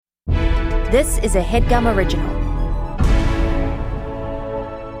This is a HeadGum original.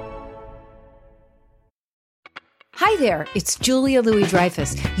 Hi there, it's Julia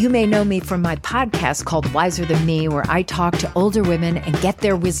Louis-Dreyfus. You may know me from my podcast called Wiser Than Me, where I talk to older women and get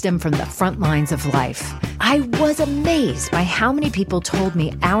their wisdom from the front lines of life. I was amazed by how many people told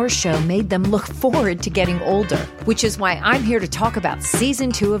me our show made them look forward to getting older, which is why I'm here to talk about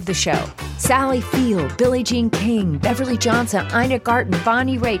season 2 of the show. Sally Field, Billie Jean King, Beverly Johnson, Ina Garten,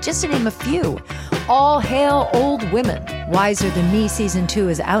 Bonnie Raitt, just to name a few. All hail old women. Wiser Than Me season 2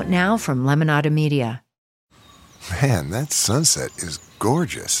 is out now from Lemonada Media. Man, that sunset is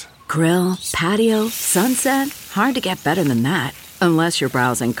gorgeous. Grill, patio, sunset. Hard to get better than that. Unless you're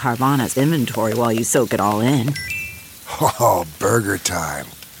browsing Carvana's inventory while you soak it all in. Oh, burger time.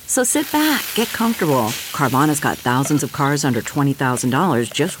 So sit back, get comfortable. Carvana's got thousands of cars under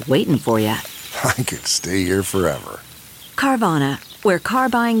 $20,000 just waiting for you. I could stay here forever. Carvana, where car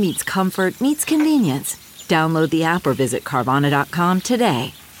buying meets comfort meets convenience. Download the app or visit Carvana.com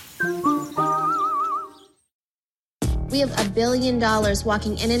today. We have $1 billion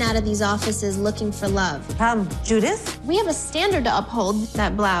walking in and out of these offices looking for love. Judith? We have a standard to uphold.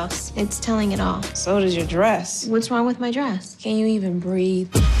 That blouse, it's telling it all. So does your dress. What's wrong with my dress? Can you even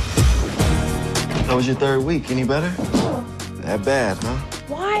breathe? How was your third week? Any better? That bad, huh?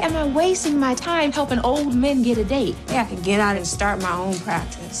 Why am I wasting my time helping old men get a date? Yeah, I could get out and start my own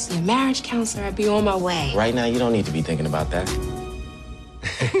practice. Be a marriage counselor, I'd be on my way. Right now, you don't need to be thinking about that.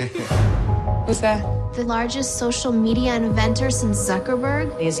 What's that? The largest social media inventor since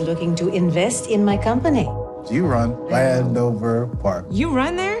Zuckerberg is looking to invest in my company. You run Landover Park. You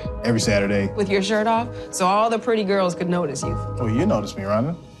run there? Every Saturday. With your shirt off, so all the pretty girls could notice you. Well, you noticed me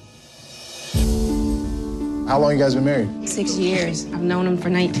running. How long you guys been married? 6 years. I've known him for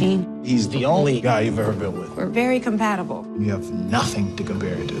 19. He's the only guy you've ever been with. We're very compatible. You have nothing to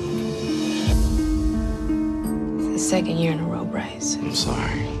compare it to. It's the second year in a row, Bryce. I'm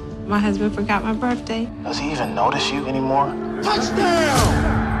sorry. My husband forgot my birthday. Does he even notice you anymore?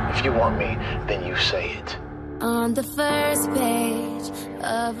 Touchdown! If you want me, then you say it. on the first page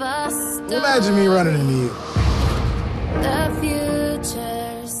of a story. Imagine me running into you. The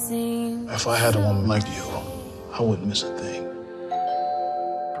future seems. If I had a woman like you, I wouldn't miss a thing.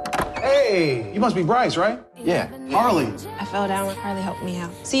 Hey, you must be Bryce, right? Yeah, Harley. I fell down when Harley helped me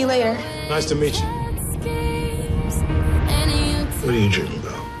out. See you later. Nice to meet you. What are you dreaming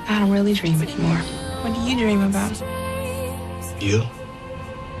about? I don't really dream anymore. What do you dream about? You?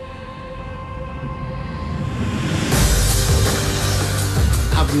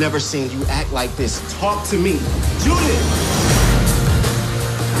 I've never seen you act like this. Talk to me. Judith!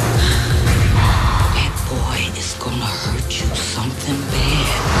 That boy is gonna hurt you something bad.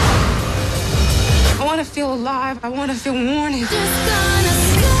 I want to feel alive. I want to feel wanted.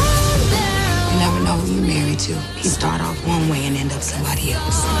 You never know who you're married to. You start off one way and end up somebody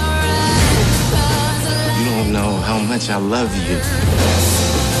else. You don't know how much I love you.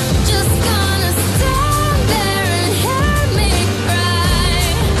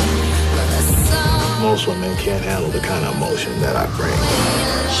 Most women can't handle the kind of emotion that I bring.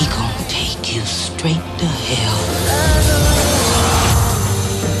 He gonna take you straight to hell.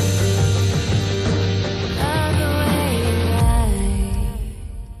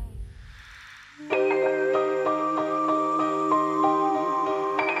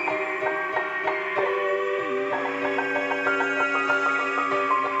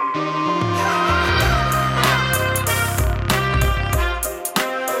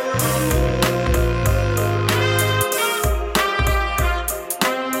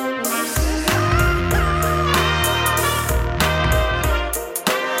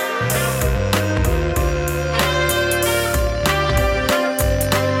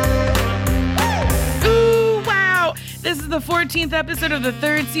 The 14th episode of the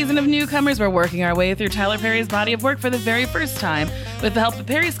third season of Newcomers. We're working our way through Tyler Perry's body of work for the very first time with the help of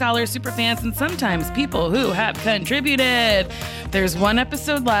Perry scholars, superfans, and sometimes people who have contributed. There's one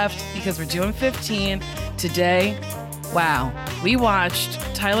episode left because we're doing 15 today. Wow. We watched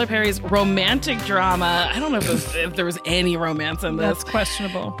Tyler Perry's romantic drama. I don't know if there was any romance in this. That's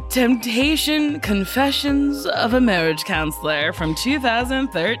questionable. Temptation Confessions of a Marriage Counselor from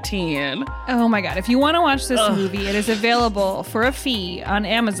 2013. Oh my God. If you want to watch this movie, it is available for a fee on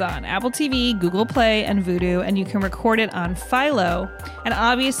Amazon, Apple TV, Google Play, and Vudu, and you can record it on Philo. And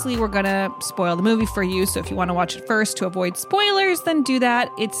obviously, we're going to spoil the movie for you, so if you want to watch it first to avoid spoilers, then do that.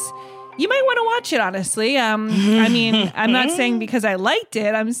 You might want to watch it, honestly. I mean, I'm not saying because I liked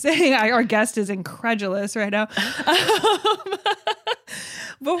it. I'm saying our guest is incredulous right now.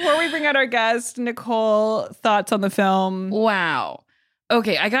 Before we bring out our guest, Nicole, thoughts on the film? Wow.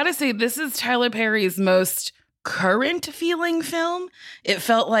 Okay, I gotta say, this is Tyler Perry's most current feeling film. It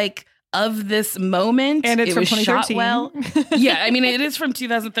felt like of this moment. And it's it from was 2013. shot well. Yeah, I mean, it is from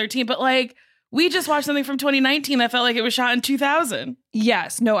 2013, but like, we just watched something from 2019 that felt like it was shot in 2000.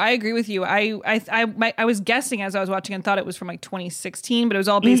 Yes, no, I agree with you. I was guessing as I was watching and thought it was from like 2016, but it was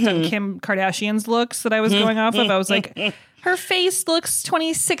all based on Kim Kardashian's looks that I was going off of. I was like, her face looks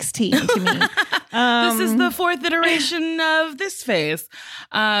 2016 to me. This is the fourth iteration of this face.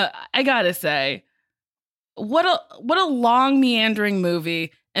 I gotta say, what a long meandering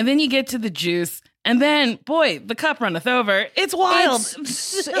movie, and then you get to the juice. And then, boy, the cup runneth over. It's wild.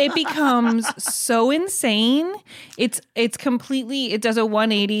 It becomes so insane. It does a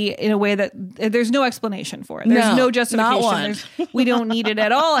 180 in a way that there's no explanation for it. There's no justification. We don't need it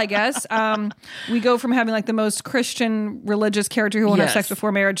at all, I guess. We go from having like the most Christian religious character who won't have sex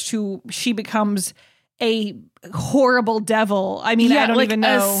before marriage to she becomes a horrible devil. I mean, I don't even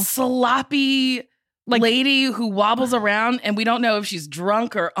know. A sloppy lady who wobbles around and we don't know if she's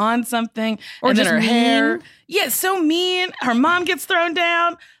drunk or on something. Or and just then her hair. Yeah, so mean. Her mom gets thrown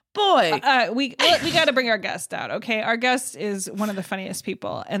down. Boy. We got to bring our guest out, okay? Our guest is one of the funniest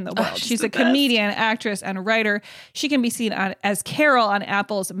people in the world. She's a comedian, actress, and writer. She can be seen as Carol on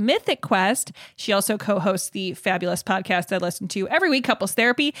Apple's Mythic Quest. She also co-hosts the fabulous podcast I listen to every week, Couples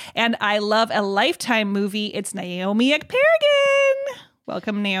Therapy, and I love a Lifetime movie. It's Naomi Ekperigin.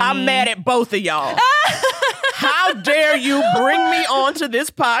 Welcome, Naomi. I'm mad at both of y'all. How dare you bring me onto this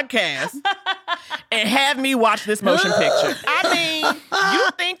podcast and have me watch this motion picture? I mean, you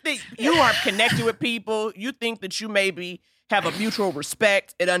think that you are connected with people. You think that you maybe have a mutual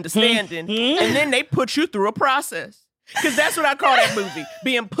respect and understanding. And then they put you through a process. Because that's what I call that movie,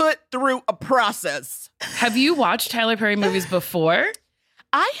 being put through a process. Have you watched Tyler Perry movies before?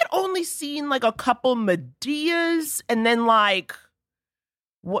 I had only seen like a couple Medeas and then like...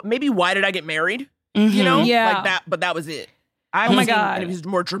 maybe Why Did I Get Married? You know? Yeah. Like that, but that was it. Oh my God. Any of his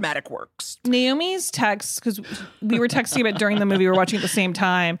more dramatic works. Naomi's text, because we were texting about during the movie, we were watching at the same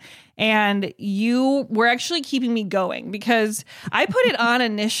time, and you were actually keeping me going because I put it on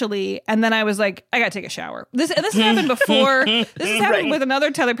initially, and then I was like, I gotta take a shower. This happened before. This has happened with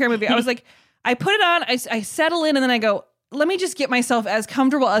another Tyler Perry movie. I was like, I put it on, I settle in, and then I go, let me just get myself as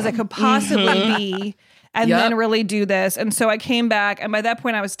comfortable as I could possibly be. And then really do this. And so I came back, and by that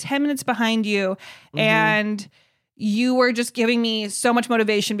point I was 10 minutes behind you, and you were just giving me so much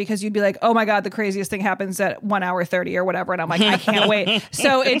motivation because you'd be like, oh my God, the craziest thing happens at 1 hour 30 or whatever. And I'm like, I can't wait.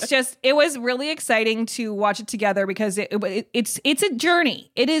 So it was really exciting to watch it together because it's a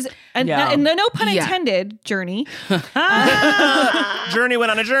journey. It is, and no pun intended, journey. Journey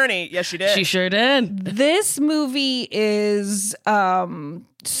went on a journey. Yes, she did. She sure did. This movie is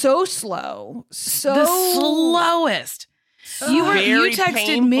so slow. So the slowest. You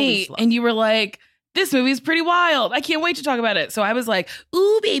texted me and you were like, this movie's pretty wild. I can't wait to talk about it. So I was like,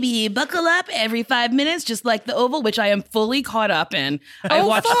 ooh, baby, buckle up every 5 minutes, just like The Oval, which I am fully caught up in. I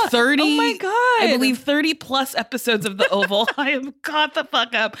watched 30, oh my God. I believe 30 plus episodes of The Oval. I am caught the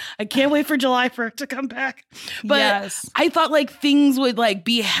fuck up. I can't wait for July for it to come back. But I thought like things would like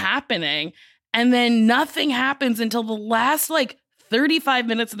be happening, and then nothing happens until the last like 35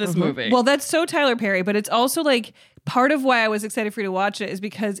 minutes of this movie. Well, that's so Tyler Perry, but it's also like part of why I was excited for you to watch it is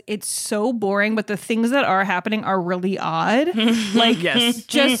because it's so boring, but the things that are happening are really odd. Like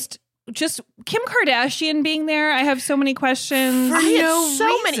just Kim Kardashian being there. I have so many questions. I had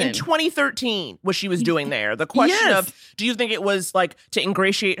so many. In 2013, what she was doing there. The question of, do you think it was like to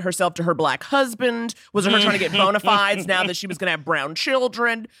ingratiate herself to her black husband? Was it her trying to get bona fides now that she was going to have brown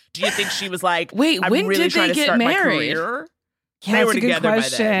children? Do you think she was like, wait, I'm when really did trying they to get start married? my career? Yeah, they were that's a good together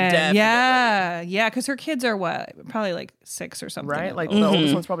question. by then. Definitely. Yeah, because her kids are what? Probably like 6 or something. Right? Like the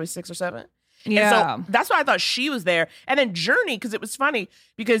oldest one's probably 6 or 7. Yeah. And so that's why I thought she was there. And then Journey, because it was funny,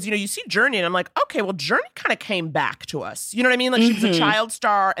 because, you see Journey, and I'm like, okay, well, Journey kind of came back to us. You know what I mean? Like, she was a child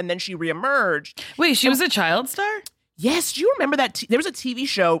star, and then she reemerged. Wait, she was a child star? Yes. Do you remember that? There was a TV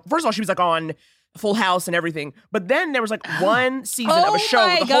show. First of all, she was like on Full House and everything. But then there was like one season of a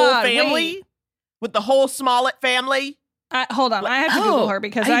show with the whole family. With the whole Smollett family. Hold on, I have to Google her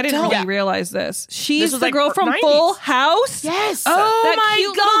because I didn't really realize this. She's the girl from 90s. Full House? Yes. Oh my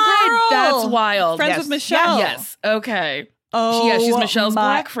cute God. girl. That's wild. Friends with Michelle. Yes. Okay. Oh, yeah, she's Michelle's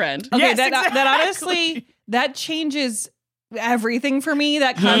black friend. Okay, yes, that honestly, that changes everything for me.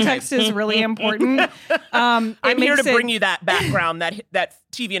 That context is really important. I'm here to bring you that background, that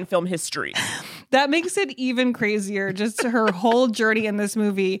TV and film history. That makes it even crazier, just her whole journey in this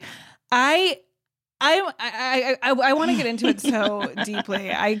movie. I want to get into it so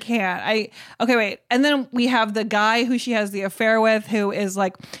deeply. I can't. Okay, wait. And then we have the guy who she has the affair with, who is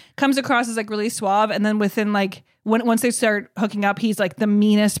like comes across as like really suave, and then within like once they start hooking up, he's like the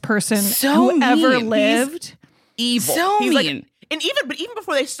meanest person who ever lived. He's evil. So he's mean. Like, even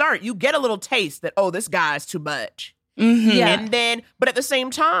before they start, you get a little taste that this guy's too much. Mm-hmm. Yeah. And then, but at the same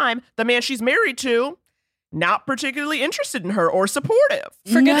time, the man she's married to, not particularly interested in her or supportive.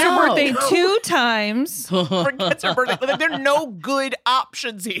 Forgets her birthday 2 times. Forgets her birthday. Like, there are no good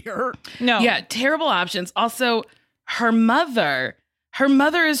options here. No. Yeah, terrible options. Also, her mother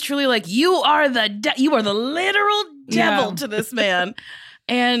is truly like, you are the literal devil to this man.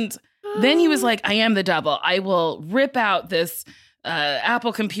 And then he was like, I am the devil. I will rip out this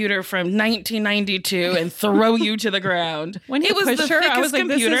Apple computer from 1992 and throw you to the ground. When it was the thickest I was like,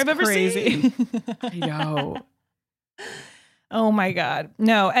 computer I've ever crazy. seen. I know. Oh my God.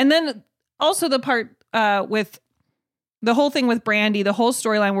 No. And then also the part with the whole thing with Brandy, the whole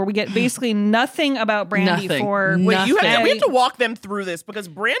storyline where we get basically nothing about Brandy for... Wait, we have to walk them through this because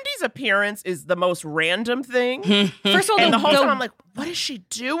Brandy's appearance is the most random thing. First of all, and the whole time I'm like, what is she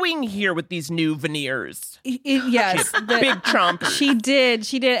doing here with these new veneers? Yes. Big chomp. She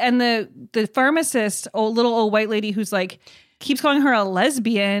did. And the pharmacist, little old white lady who's like, keeps calling her a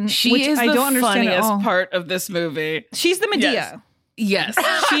lesbian. She which is I the don't understand funniest at all. part of this movie. She's the Medea. Yes.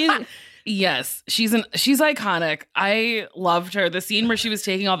 Yes, she's iconic. I loved her. The scene where she was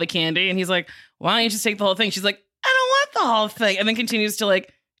taking all the candy and he's like, why don't you just take the whole thing? She's like, I don't want the whole thing. And then continues to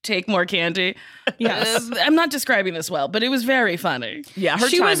like take more candy. Yes. I'm not describing this well, but it was very funny. Yeah,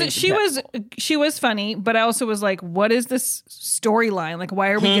 she was funny, but I also was like, what is this storyline? Like,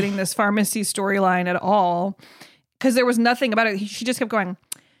 why are we getting this pharmacy storyline at all? Because there was nothing about it. She just kept going,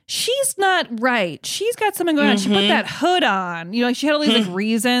 she's not right. She's got something going on. She put that hood on. You know, like she had all these like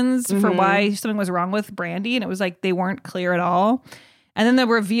reasons for why something was wrong with Brandy, and it was like they weren't clear at all. And then the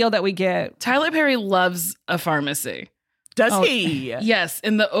reveal that we get. Tyler Perry loves a pharmacy. Does he? Yes.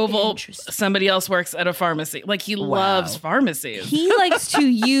 In the Oval, somebody else works at a pharmacy. Like, he loves pharmacies. He likes to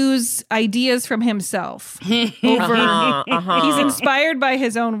use ideas from himself. He's inspired by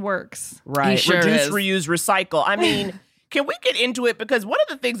his own works. Right. He sure Reduce, is. reuse, recycle. I mean... Can we get into it? Because one of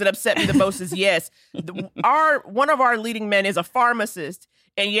the things that upset me the most is, one of our leading men is a pharmacist,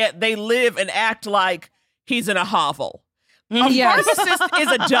 and yet they live and act like he's in a hovel. A pharmacist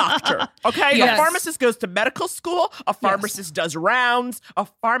is a doctor, okay? Yes. A pharmacist goes to medical school. A pharmacist does rounds. A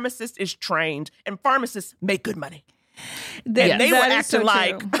pharmacist is trained, and pharmacists make good money. And they were acting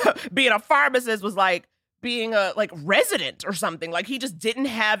like being a pharmacist was like being a resident or something. Like he just didn't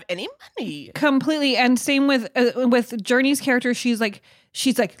have any money. Completely. And same with Journey's character. She's like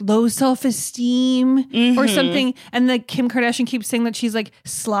low self-esteem or something. And the Kim Kardashian keeps saying that she's like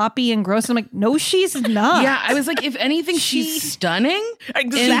sloppy and gross. I'm like, no, she's not. Yeah, I was like, if anything, she's stunning.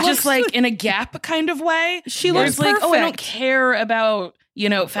 Exactly. And just like in a Gap kind of way. She looks like, perfect. I don't care about,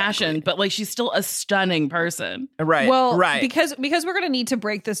 fashion, but like she's still a stunning person. Right. Well, because we're going to need to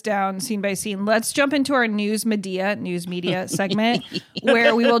break this down scene by scene. Let's jump into our news media segment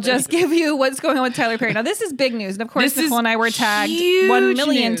where we will just give you what's going on with Tyler Perry. Now, this is big news. And of course, Nicole and I were tagged 1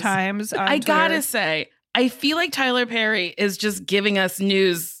 million times on Twitter. Gotta say, I feel like Tyler Perry is just giving us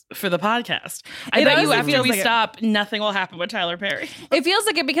news for the podcast. I bet you after we stop, nothing will happen with Tyler Perry. It feels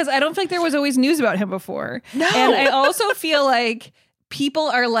like it because I don't feel like there was always news about him before. No. And I also feel like people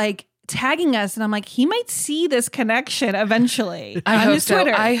are like tagging us, and I'm like, he might see this connection eventually on his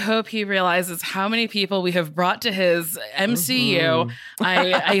Twitter. I hope he realizes how many people we have brought to his MCU.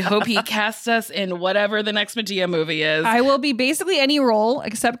 I hope he casts us in whatever the next Medea movie is. I will be basically any role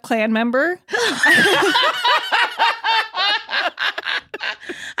except clan member.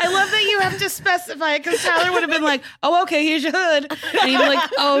 I love that you have to specify it because Tyler would have been like, oh, okay, here's your hood. And he'd be like,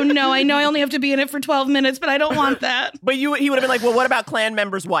 oh, no, I know I only have to be in it for 12 minutes, but I don't want that. But he would have been like, well, what about clan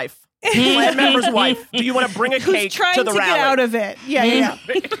member's wife? Clan member's wife. Do you want to bring a cake to the rally? Get out of it. Yeah.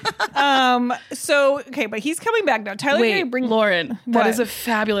 So, okay, but he's coming back now. Tyler Perry, Lauren, that is a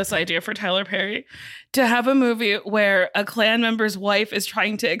fabulous idea for Tyler Perry. To have a movie where a clan member's wife is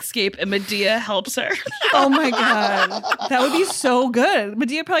trying to escape and Medea helps her. Oh my God. That would be so good.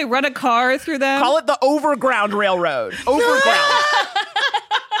 Medea probably run a car through them. Call it the Overground Railroad. Overground.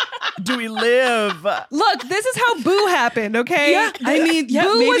 Do we live? Look, this is how Boo happened, okay? Yeah, I mean,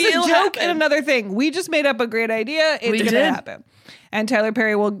 Boo was a joke and another thing. We just made up a great idea. It's going to happen. And Tyler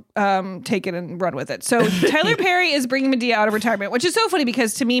Perry will take it and run with it. So Tyler Perry is bringing Medea out of retirement, which is so funny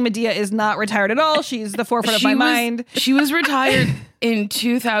because to me, Medea is not retired at all. She's the forefront of my mind. She was retired in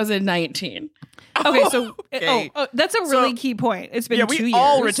 2019. Okay, so Okay. that's a really key point. It's been 2 years. We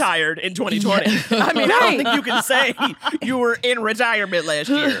all retired in 2020. I mean, I don't think you can say you were in retirement last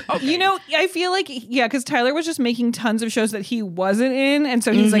year. Okay. You know, I feel like, because Tyler was just making tons of shows that he wasn't in. And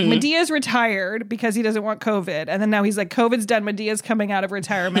so he's like, Medea's retired because he doesn't want COVID. And then now he's like, COVID's done. Medea's coming out of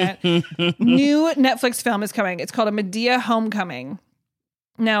retirement. New Netflix film is coming. It's called A Medea Homecoming.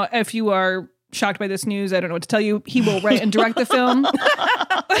 Now, if you are shocked by this news, I don't know what to tell you. He will write and direct the film.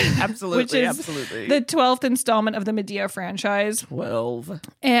 Absolutely, which is absolutely. the 12th installment of the Medea franchise. 12.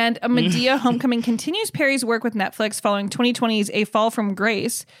 And A Medea Homecoming continues Perry's work with Netflix following 2020's A Fall from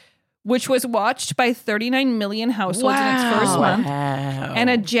Grace, which was watched by 39 million households in its first month.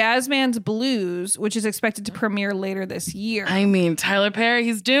 And A Jazzman's Blues, which is expected to premiere later this year. I mean, Tyler Perry,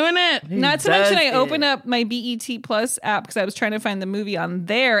 he's doing it. Not to mention, I opened up my BET Plus app because I was trying to find the movie on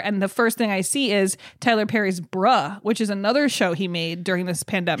there. And the first thing I see is Tyler Perry's Bruh, which is another show he made during this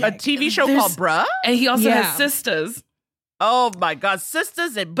pandemic. A TV show called Bruh? And he also has Sisters. Oh my God,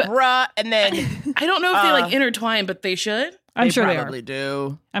 Sisters and Bruh. And then I don't know if they like intertwine, but they should. I'm sure they probably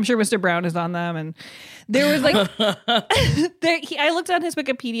do. I'm sure Mr. Brown is on them, and there was like, I looked on his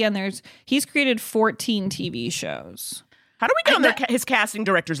Wikipedia, and he's created 14 TV shows. How do we get on his casting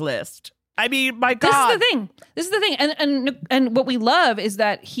director's list? I mean, my God. This is the thing. And what we love is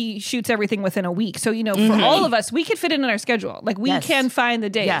that he shoots everything within a week. So, you know, for all of us, we could fit it in our schedule. Like, we can find the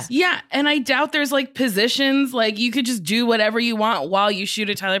days. Yeah. And I doubt there's like positions. Like, you could just do whatever you want while you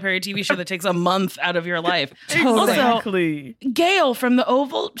shoot a Tyler Perry TV show that takes a month out of your life. Exactly. Also, Gail from The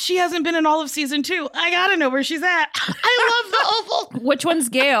Oval, she hasn't been in all of season 2. I gotta know where she's at. I love The Oval. Which one's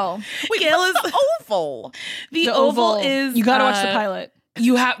Gail? Gail is The Oval. The Oval is... You gotta watch the pilot.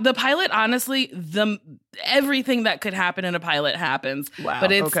 You have the pilot. Honestly, everything that could happen in a pilot happens. Wow,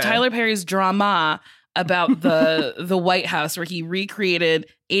 but it's Tyler Perry's drama about the White House, where he recreated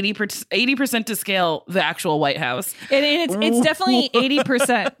 80% to scale the actual White House, and it's definitely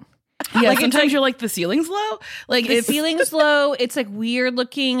 80%. Yeah, like sometimes you're like, the ceiling's low. Like the ceiling's low. It's like weird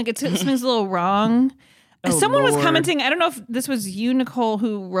looking. Like something's a little wrong. Someone was commenting, I don't know if this was you, Nicole,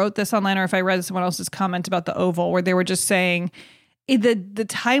 who wrote this online, or if I read someone else's comment about the Oval, where they were just saying the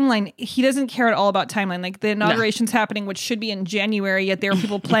timeline, he doesn't care at all about timeline. Like, the inauguration's happening, which should be in January, yet there are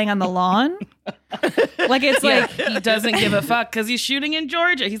people playing on the lawn. Like, it's like he doesn't give a fuck because he's shooting in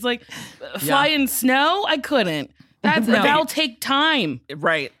Georgia. He's like, fly in snow? I couldn't. That'll take time.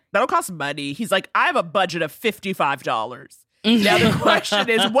 Right. That'll cost money. He's like, I have a budget of $55. Now the question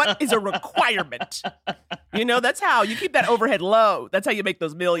is, what is a requirement? You know, that's how you keep that overhead low. That's how you make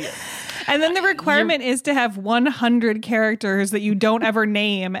those millions. And then the requirement is to have 100 characters that you don't ever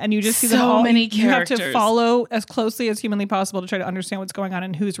name, and you just see them all. Many you characters. have to follow as closely as humanly possible to try to understand what's going on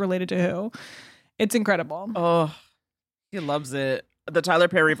and who's related to who. It's incredible. Oh, he loves it. The Tyler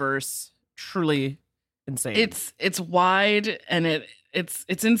Perry verse, truly insane. It's wide, and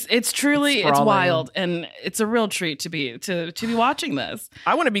it's truly it's wild, and it's a real treat to be watching this.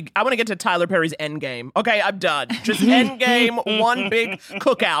 I want to get to Tyler Perry's Endgame. Okay, I'm done. Just Endgame, one big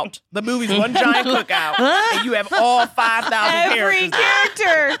cookout. The movie's one giant cookout, and you have all 5,000 every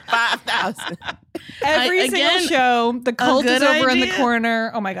characters. character, 5,000. Every single show. The cult is over in the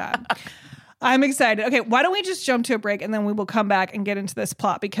corner. Oh my God. I'm excited. Okay, why don't we just jump to a break, and then we will come back and get into this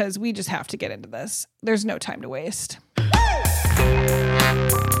plot, because we just have to get into this. There's no time to waste.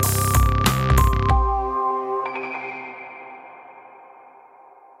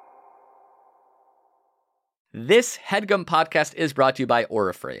 This HeadGum podcast is brought to you by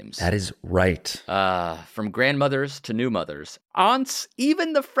Auraframes. That is right. From grandmothers to new mothers, aunts,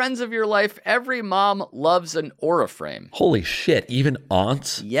 even the friends of your life, every mom loves an Auraframe. Holy shit, even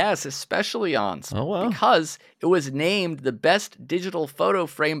aunts? Yes, especially aunts. Oh, wow. Because it was named the best digital photo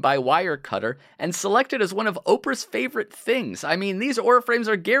frame by Wirecutter and selected as one of Oprah's favorite things. I mean, these Auraframes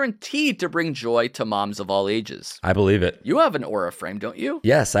are guaranteed to bring joy to moms of all ages. I believe it. You have an Auraframe, don't you?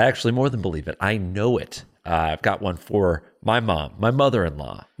 Yes, I actually more than believe it. I know it. I've got one for my mom, my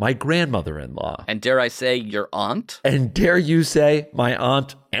mother-in-law, my grandmother-in-law. And dare I say, your aunt? And dare you say, my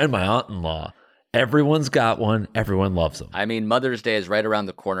aunt and my aunt-in-law. Everyone's got one. Everyone loves them. I mean, Mother's Day is right around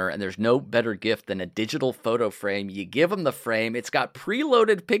the corner, and there's no better gift than a digital photo frame. You give them the frame. It's got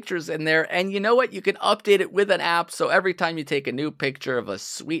preloaded pictures in there, and you know what? You can update it with an app, so every time you take a new picture of a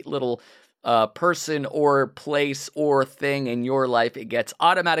sweet little person or place or thing in your life, it gets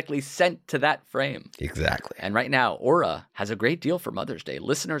automatically sent to that frame. Exactly. And right now, Aura has a great deal for Mother's Day.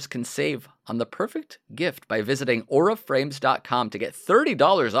 Listeners can save on the perfect gift by visiting auraframes.com to get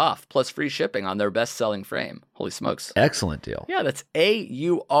 $30 off plus free shipping on their best-selling frame. Holy smokes. Excellent deal. Yeah, that's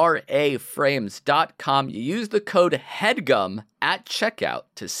auraframes.com. You use the code HEADGUM at checkout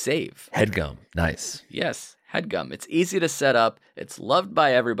to save. Headgum. Nice. Yes. HEADGUM. It's easy to set up. It's loved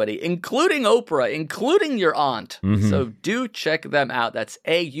by everybody, including Oprah, including your aunt. Mm-hmm. So do check them out. That's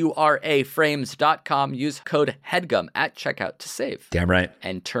auraframes.com. Use code HEADGUM at checkout to save. Damn right.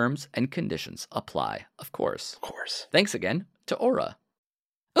 And terms and conditions apply, of course. Of course. Thanks again to Aura.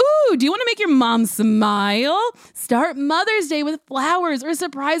 Ooh, do you want to make your mom smile? Start Mother's Day with flowers or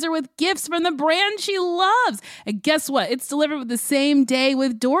surprise her with gifts from the brand she loves. And guess what? It's delivered with the same day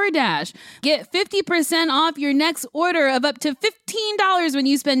with DoorDash. Get 50% off your next order of up to $15 when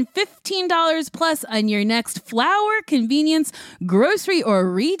you spend $15 plus on your next flower, convenience, grocery, or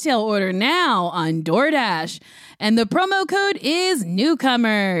retail order now on DoorDash. And the promo code is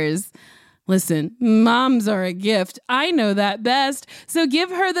newcomers. Listen, moms are a gift. I know that best. So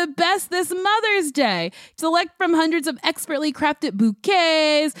give her the best this Mother's Day. Select from hundreds of expertly crafted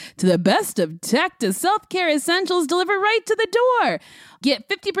bouquets to the best of tech to self-care essentials delivered right to the door. Get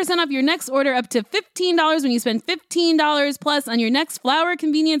 50% off your next order up to $15 when you spend $15 plus on your next flower,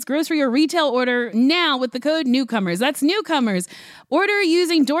 convenience, grocery, or retail order now with the code newcomers. That's newcomers. Order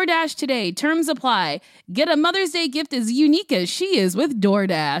using DoorDash today. Terms apply. Get a Mother's Day gift as unique as she is with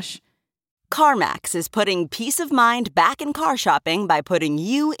DoorDash. CarMax is putting peace of mind back in car shopping by putting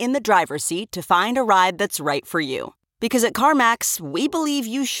you in the driver's seat to find a ride that's right for you. Because at CarMax, we believe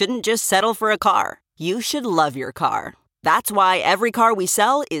you shouldn't just settle for a car. You should love your car. That's why every car we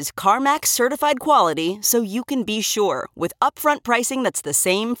sell is CarMax certified quality, so you can be sure with upfront pricing that's the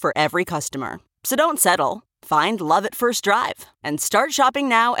same for every customer. So don't settle. Find love at first drive and start shopping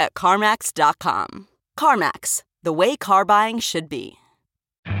now at CarMax.com. CarMax, the way car buying should be.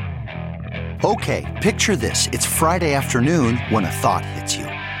 Okay, picture this. It's Friday afternoon when a thought hits you.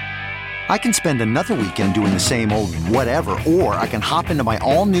 I can spend another weekend doing the same old whatever, or I can hop into my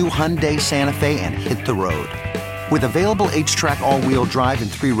all-new Hyundai Santa Fe and hit the road. With available H-Track all-wheel drive and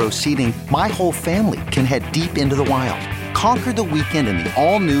 3-row seating, my whole family can head deep into the wild. Conquer the weekend in the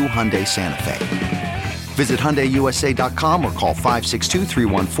all-new Hyundai Santa Fe. Visit HyundaiUSA.com or call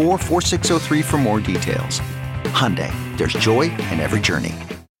 562-314-4603 for more details. Hyundai, there's joy in every journey.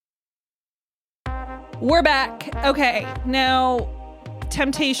 We're back. Okay, now,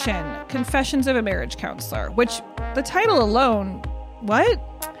 Temptation, Confessions of a Marriage Counselor, which the title alone, what?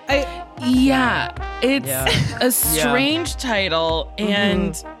 It's a strange title,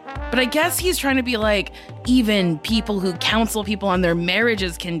 and but I guess he's trying to be like, even people who counsel people on their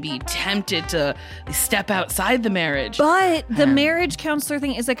marriages can be tempted to step outside the marriage. But the marriage counselor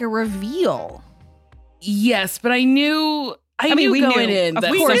thing is like a reveal. Yes, but I knew going in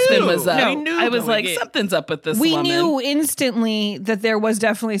that something was up. I was like, something's up with this woman. We knew instantly that there was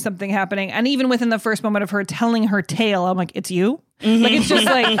definitely something happening. And even within the first moment of her telling her tale, I'm like, it's you? Mm-hmm. Like, it's just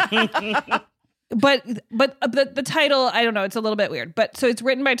like... But the title, I don't know, it's a little bit weird. But so it's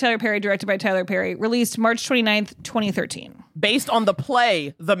written by Tyler Perry, directed by Tyler Perry, released March 29th, 2013. Based on the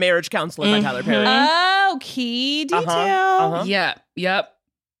play, The Marriage Counselor by Tyler Perry. Oh, key detail. Yeah, yep.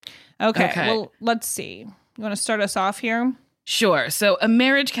 Okay, well, let's see. You want to start us off here? Sure. So a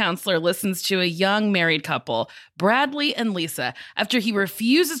marriage counselor listens to a young married couple, Bradley and Lisa, after he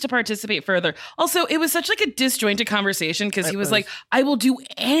refuses to participate further. Also, it was such like a disjointed conversation because he was like, I will do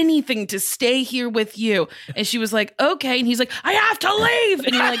anything to stay here with you. And she was like, okay. And he's like, I have to leave.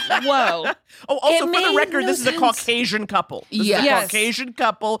 And you're like, whoa. Also, for the record, this is a Caucasian couple. This is a Caucasian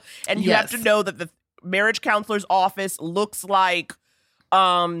couple. And you have to know that the marriage counselor's office looks like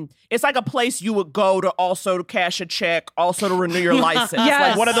it's like a place you would go to also to cash a check, also to renew your license.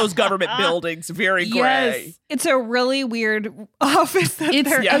 Like one of those government buildings, very gray. Yes. It's a really weird office. It's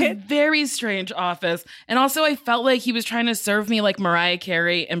a very strange office. And also I felt like he was trying to serve me like Mariah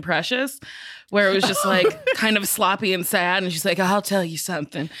Carey and Precious, where it was just like kind of sloppy and sad. And she's like, I'll tell you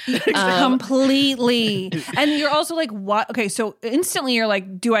something. Completely. And you're also like, what? Okay, so instantly you're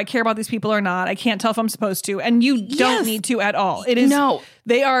like, do I care about these people or not? I can't tell if I'm supposed to. And you don't need to at all. It is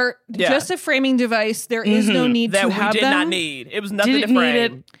They are just a framing device. There is no need to have them. That we did not need. It was nothing Didn't to frame.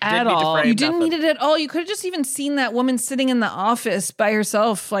 need it at all. You didn't need it at all. You could have just even seen that woman sitting in the office by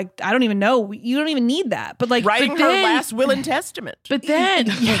herself. Like, I don't even know. You don't even need that. But like writing her last will and testament. But then,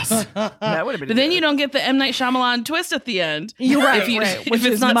 that would have been. But then you don't get the M. Night Shyamalan twist at the end. You're right, which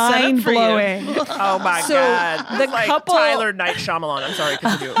is mind blowing. Oh my God! The like couple, Tyler Night Shyamalan. I'm sorry,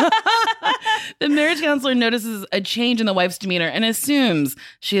 continue. The marriage counselor notices a change in the wife's demeanor and assumes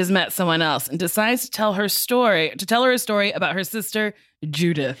she has met someone else and decides to tell her a story about her sister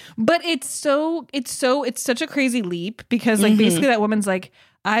Judith. But it's such a crazy leap because like basically that woman's like,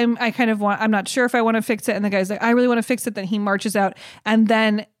 I'm not sure if I want to fix it. And the guy's like, I really want to fix it. Then he marches out. And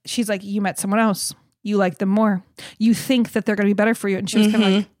then she's like, you met someone else. You like them more. You think that they're going to be better for you. And she was kind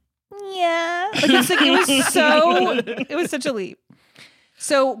of like, yeah. Like, it was such a leap.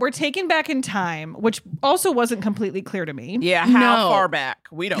 So we're taken back in time, which also wasn't completely clear to me. Yeah, how far back?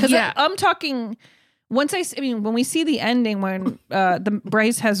 We don't know. Because I'm talking, when we see the ending when the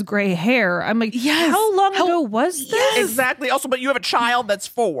Bryce has gray hair, I'm like, how long ago was this? Yes. Exactly. Also, but you have a child that's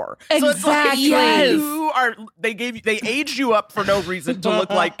 4. Exactly. So it's like they aged you up for no reason to look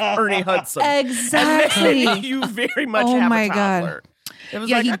like Ernie Hudson. Exactly. And you very much have a toddler. God.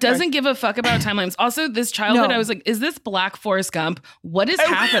 He doesn't give a fuck about timelines. Also, this childhood, I was like, is this Black Forrest Gump? What is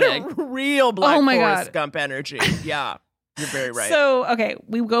happening? Real Black Forrest Gump energy. Yeah. You're very right. So, okay,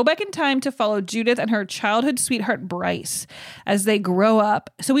 we go back in time to follow Judith and her childhood sweetheart, Bryce, as they grow up.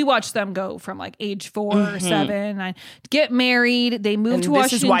 So we watch them go from like age 4, 7, 9, get married. They move to Washington,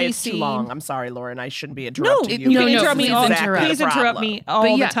 D.C. This is why it's too long. I'm sorry, Lauren. I shouldn't be interrupting you. You can interrupt me all the time. Please interrupt me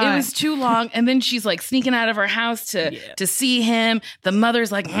all the time. It was too long. And then she's like sneaking out of her house to see him. The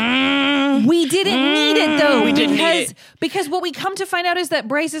mother's like, we didn't need it though. We didn't need it. Because what we come to find out is that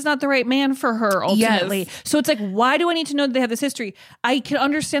Bryce is not the right man for her ultimately. Yes. So it's like, why do I need to know that they have this history? I can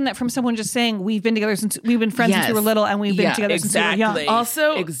understand that from someone just saying we've been friends since we were little and we've been together since we were young.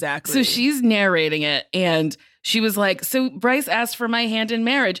 Also, so she's narrating it and she was like, so Bryce asked for my hand in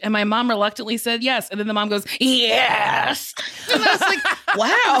marriage and my mom reluctantly said yes. And then the mom goes, yes. And I was like,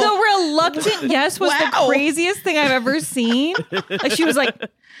 wow. The reluctant yes was the craziest thing I've ever seen. Like she was like,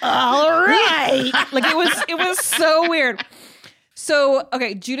 all right. Like it was so weird. So,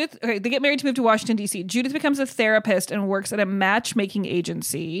 Judith, they get married to move to Washington, D.C. Judith becomes a therapist and works at a matchmaking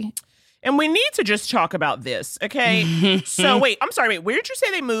agency. And we need to just talk about this, okay? So, wait, where did you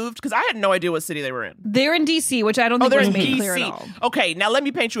say they moved? Because I had no idea what city they were in. They're in D.C., which I don't think was made clear at all. Okay, now let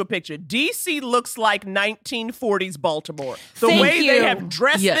me paint you a picture. D.C. looks like 1940s Baltimore. The way they have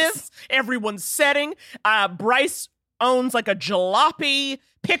dressed this, everyone's setting. Bryce owns like a jalopy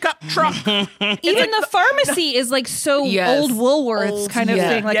pickup truck. Even the pharmacy is like so old Woolworths kind of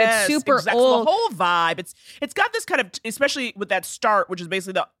thing. Like it's super old. So the whole vibe. It's got this kind of, especially with that start, which is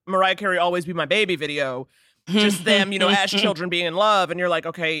basically the Mariah Carey Always Be My Baby video. Just them, as children being in love. And you're like,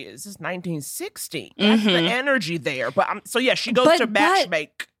 okay, is this 1960? That's the energy there. But she goes to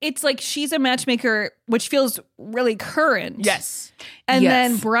matchmake. It's like she's a matchmaker, which feels really current. Yes. And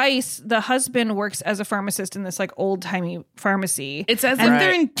then Bryce, the husband, works as a pharmacist in this like old-timey pharmacy. It's as if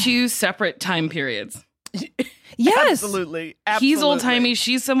they're in 2 separate time periods. Yes. Absolutely. He's old-timey.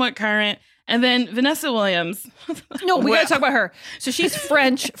 She's somewhat current. And then Vanessa Williams. No, we got to talk about her. So she's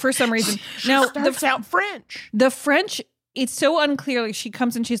French for some reason. She starts out French. The French, it's so unclear. Like she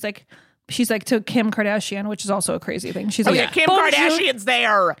comes and she's like to Kim Kardashian, which is also a crazy thing. She's like, Kim Kardashian's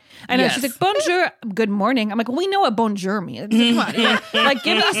there. I know. Yes. She's like, bonjour, good morning. I'm like, well, we know what bonjour means. Come on. Like,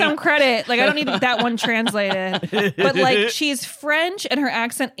 give me some credit. Like, I don't need that one translated. But like, she's French and her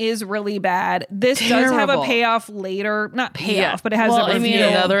accent is really bad. This does have a payoff later. Not payoff, but it has a reveal.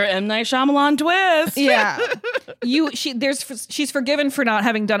 Another M. Night Shyamalan twist. Yeah. She's forgiven for not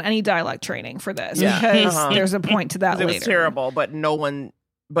having done any dialect training for this because there's a point to that later. It was terrible,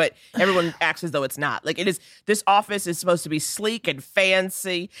 but everyone acts as though it's not. Like, it is. This office is supposed to be sleek and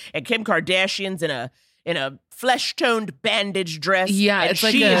fancy, and Kim Kardashian's in a flesh-toned bandage dress. Yeah, and it's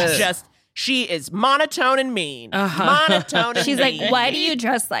like she is monotone and mean. Monotone and She's mean. like, why do you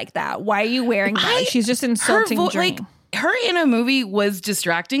dress like that? Why are you wearing that? She's just insulting Journey. Her in a movie was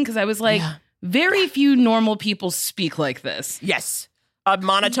distracting because I was like, very few normal people speak like this. Yes. A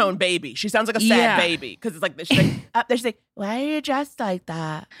monotone baby. She sounds like a sad baby because it's like she's like, why are you dressed like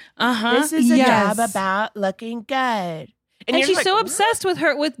that? This is a job about looking good. And she's like, so obsessed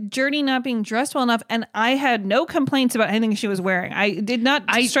with Journey not being dressed well enough, and I had no complaints about anything she was wearing. I did not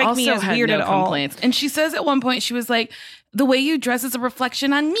strike me as weird at all. And she says at one point, she was like, the way you dress is a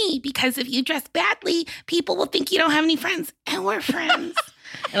reflection on me, because if you dress badly, people will think you don't have any friends, and we're friends.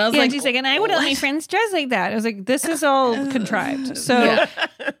 And I was like, she's like, and I would let my friends dress like that. I was like, this is all contrived. So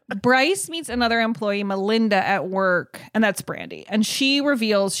Bryce meets another employee, Melinda, at work, and that's Brandy. And she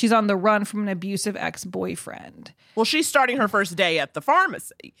reveals she's on the run from an abusive ex-boyfriend. Well, she's starting her first day at the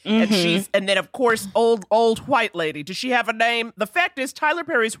pharmacy. And then of course, old white lady. Does she have a name? The fact is, Tyler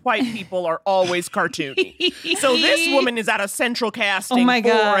Perry's white people are always cartoony. So this woman is at a central casting for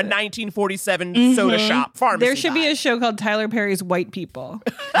a 1947 soda shop pharmacy. There should be a show called Tyler Perry's White People.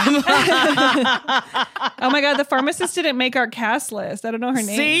 Oh my God, the pharmacist didn't make our cast list. I don't know her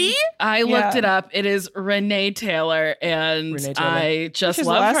name. See? I looked it up. It is Renee Taylor, and I just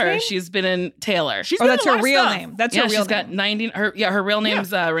love her. Name? She's been in Taylor. That's her real name. That's her real she's got 90. Her real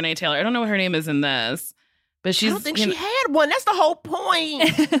name's Renee Taylor. I don't know what her name is in this, but she's. I don't think she had one. That's the whole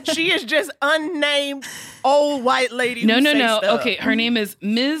point. She is just unnamed old white lady. No. Stuff. Okay, her name is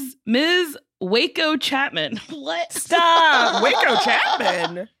Ms. Waco Chapman. What? Stop. Waco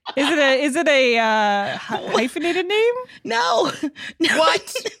Chapman. Is it a hyphenated name? No.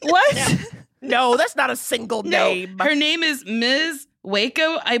 What? No, that's not a single name. Her name is Ms.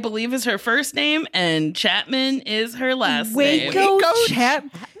 Waco, I believe, is her first name, and Chapman is her last name. Waco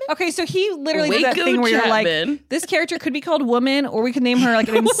Chapman? Okay, so he literally did that thing where you're like, this character could be called Woman, or we could name her like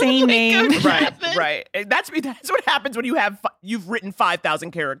an insane name. Right. That's what happens when you've written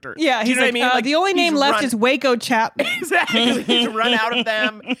 5,000 characters. Yeah, do you know what I mean? Like, the only name left is Waco Chapman. Exactly. He's run out of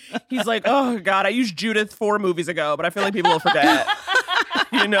them. He's like, oh God, I used Judith 4 movies ago, but I feel like people will forget.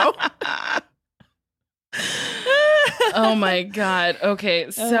 You know? Oh my God.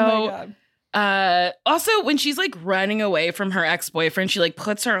 Okay. So also when she's like running away from her ex-boyfriend, she like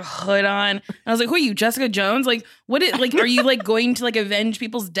puts her hood on. And I was like, who are you, Jessica Jones? Like, are you like going to like avenge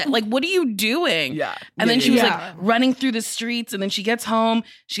people's death? Like, what are you doing? Yeah. And then she was like running through the streets, and then she gets home,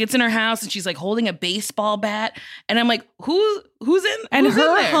 she gets in her house, and she's like holding a baseball bat. And I'm like, who's in? And who's her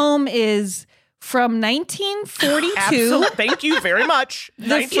in there? home is from 1942. Absolutely. Thank you very much.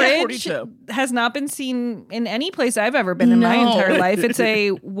 The fridge has not been seen in any place I've ever been in my entire life. It's a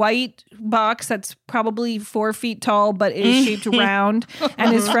white box that's probably 4 feet tall, but is shaped round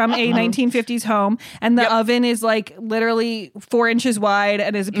and is from a 1950s home. And the oven is like literally 4 inches wide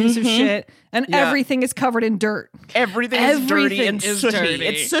and is a piece of shit. And everything is covered in dirt. Everything is dirty and sooty.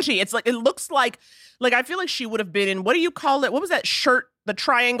 It's sooty. It's like, it looks like I feel like she would have been in, what do you call it? What was that shirt? The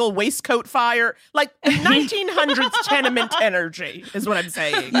triangle waistcoat fire, like 1900s tenement energy is what I'm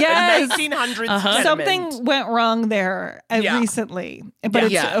saying. Yes. 1900s tenement. Something went wrong there recently, but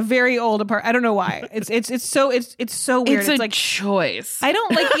it's a very old apartment. I don't know why. It's so weird. It's like choice. I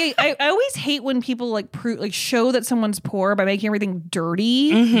don't like. I always hate when people like show that someone's poor by making everything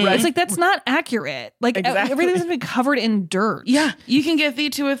dirty. Right. It's like that's not accurate. Like everything's been covered in dirt. Yeah, you can get thee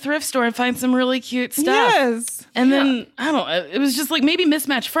to a thrift store and find some really cute stuff. Yes, and then I don't. It was just like maybe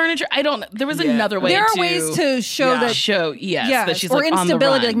mismatched furniture. I don't. There was another way. There are ways to show that that she's or like on the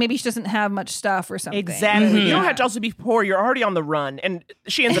instability. run. Like maybe she doesn't have much stuff or something. Exactly. You don't have to also be poor. You're already on the run, and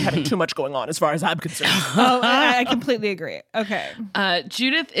she ends up having too much going on, as far as I'm concerned. I completely agree. Okay.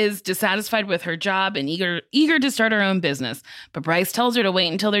 Judith is dissatisfied with her job and eager to start her own business, but Bryce tells her to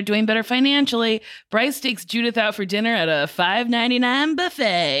wait until they're doing better financially. Bryce takes Judith out for dinner at a $5.99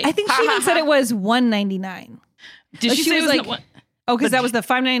 buffet. I think she even said it was $1.99. Did she say it was like? Oh, because that was the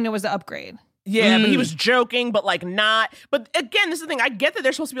 $5.99 was the upgrade. Yeah, but he was joking, but like not. But again, this is the thing. I get that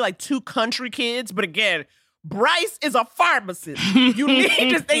they're supposed to be like two country kids, but again, Bryce is a pharmacist. You need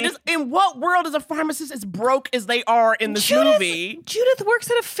to. In what world is a pharmacist as broke as they are in this movie? Judith works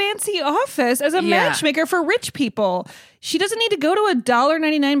at a fancy office as a matchmaker for rich people. She doesn't need to go to a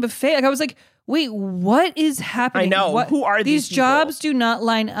 $1.99 buffet. Like I was like, wait, what is happening? I know. Who are these people? Jobs do not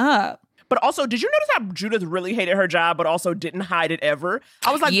line up. But also, did you notice how Judith really hated her job, but also didn't hide it ever?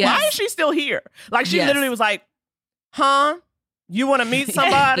 I was like, why is she still here? Like, she literally was like, huh? You want to meet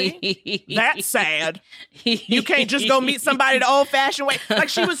somebody? That's sad. You can't just go meet somebody the old-fashioned way. Like,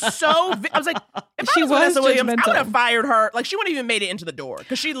 she was so... I was like, if I was Vanessa Williams, I would have fired her. Like, she wouldn't even made it into the door.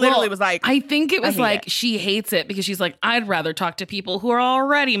 Because she literally was like... I think it was like she hates it because she's like, I'd rather talk to people who are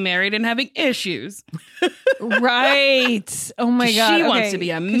already married and having issues. Right. Oh, my God. She wants to be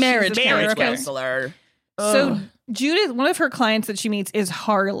a marriage counselor. So Judith, one of her clients that she meets is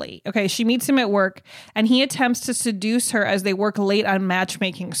Harley. Okay, she meets him at work, and he attempts to seduce her as they work late on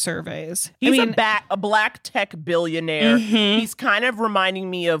matchmaking surveys. He's a black tech billionaire. He's kind of reminding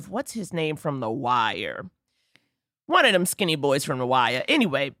me of, what's his name from The Wire? One of them skinny boys from The Wire.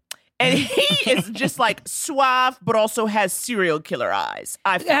 Anyway, And he is just like suave, but also has serial killer eyes.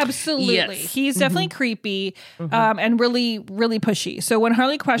 Absolutely. Yes. He's definitely creepy and really, really pushy. So when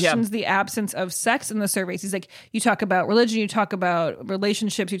Harley questions the absence of sex in the surveys, he's like, you talk about religion, you talk about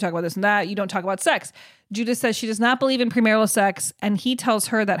relationships, you talk about this and that, you don't talk about sex. Judith says she does not believe in premarital sex, and he tells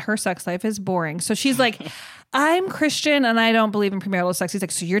her that her sex life is boring. So she's like, I'm Christian and I don't believe in premarital sex. He's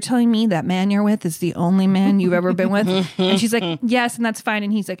like, so you're telling me that man you're with is the only man you've ever been with? And she's like, yes, and that's fine.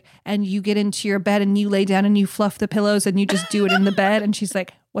 And he's like, and you get into your bed and you lay down and you fluff the pillows and you just do it in the bed. And she's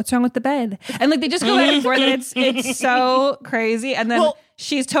like, what's wrong with the bed? And like they just go back and forth, and it's so crazy. And then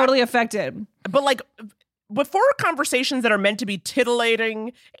she's totally affected. But like before conversations that are meant to be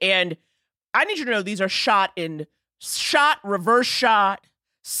titillating, and I need you to know these are shot, reverse shot,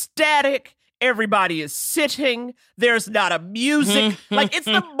 static. Everybody is sitting. There's not a music. Like, it's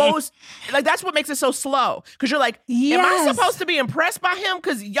the most, like, that's what makes it so slow. Because you're like, am I supposed to be impressed by him?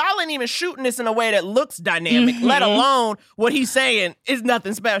 Because y'all ain't even shooting this in a way that looks dynamic, let alone what he's saying is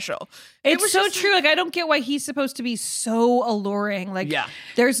nothing special. It's so true. Like, I don't get why he's supposed to be so alluring. Like,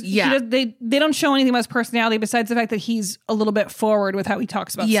 they don't show anything about his personality besides the fact that he's a little bit forward with how he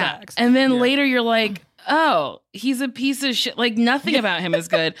talks about sex. And then later you're like, oh, he's a piece of shit. Like, nothing about him is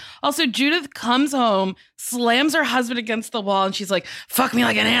good. Also, Judith comes home, slams her husband against the wall, and she's like, fuck me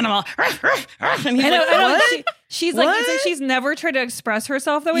like an animal. And he's like, what? She's like, it's like she's never tried to express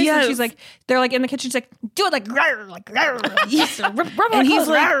herself that way. Yes. So she's like, they're like in the kitchen, she's like, do it like, yes. And he's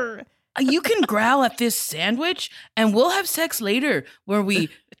like, you can growl at this sandwich and we'll have sex later where we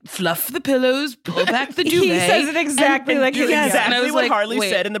fluff the pillows, pull back the duvet. He says it exactly like his exactly what Harley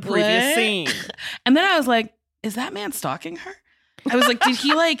said in the previous scene. And then I was like, is that man stalking her? I was like, did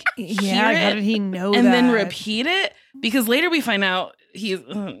he like hear it? How did he know and that? then repeat it? Because later we find out he's,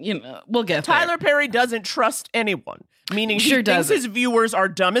 we'll get there. Tyler Perry doesn't trust anyone. Meaning he thinks his viewers are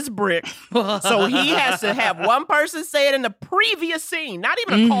dumb as brick. So he has to have one person say it in the previous scene. Not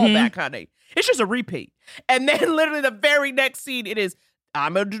even a callback, honey. It's just a repeat. And then literally the very next scene, it is,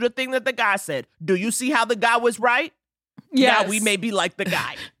 I'm going to do the thing that the guy said. Do you see how the guy was right? Yes. Now we may be like the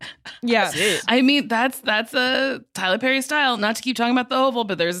guy. Yeah. I mean, that's a Tyler Perry style. Not to keep talking about the Oval,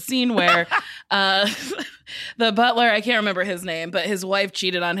 but there's a scene where the butler, I can't remember his name, but his wife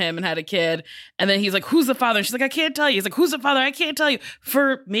cheated on him and had a kid. And then he's like, who's the father? And she's like, I can't tell you. He's like, who's the father? I can't tell you.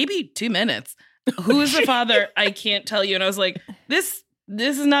 For maybe 2 minutes. Who is the father? I can't tell you. And I was like, this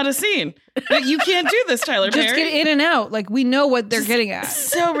is not a scene. You can't do this, Tyler Perry. Just get in and out. Like, we know what they're getting at.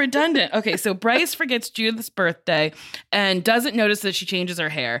 So redundant. Okay, so Bryce forgets Judith's birthday and doesn't notice that she changes her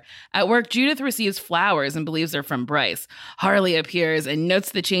hair. At work, Judith receives flowers and believes they're from Bryce. Harley appears and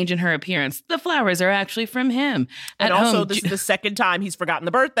notes the change in her appearance. The flowers are actually from him. And also, this is the second time he's forgotten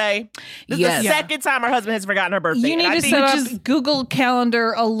the birthday. This is the second time her husband has forgotten her birthday. You need to set up Google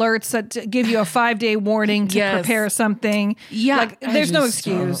Calendar alerts that give you a 5-day warning to prepare something. Yeah. Like, there's no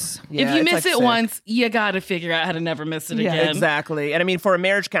excuse. If you miss it once, you got to figure out how to never miss it again. Exactly. And I mean, for a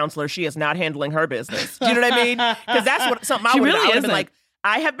marriage counselor, she is not handling her business. Do you know what I mean? Because that's something I would have been like,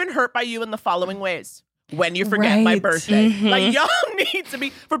 I have been hurt by you in the following ways. When you forget my birthday. Like, y'all need to be,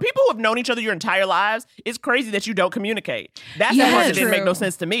 for people who have known each other your entire lives, it's crazy that you don't communicate. That's the part that didn't make no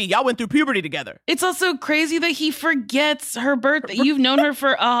sense to me. Y'all went through puberty together. It's also crazy that he forgets her birthday. You've known her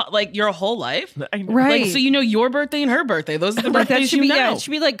for like your whole life. Right. Like, so you know your birthday and her birthday. Those are the birthdays you know. Yeah, it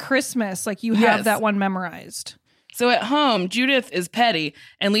should be like Christmas. Like, you have that one memorized. So at home, Judith is petty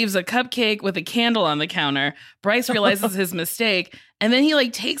and leaves a cupcake with a candle on the counter. Bryce realizes his mistake, and then he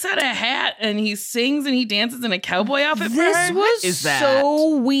like takes out a hat and he sings and he dances in a cowboy outfit for her. This was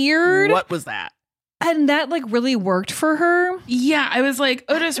so weird. What was that? And that like really worked for her. Yeah, I was like,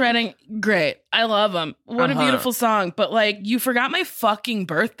 Otis Redding, great. I love him. What a beautiful song. But like, you forgot my fucking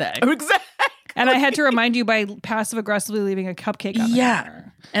birthday. Exactly. And I had to remind you by passive aggressively leaving a cupcake on the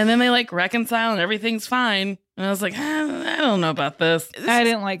counter. And then they like reconcile and everything's fine. And I was like, I don't know about this. I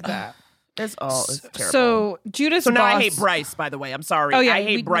didn't like that. It's terrible. So Judith's now boss, I hate Bryce, by the way. I'm sorry. Oh, yeah, I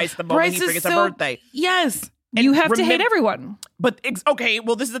hate Bryce the moment he forgets her birthday. Yes. And you have to hate everyone. But, okay,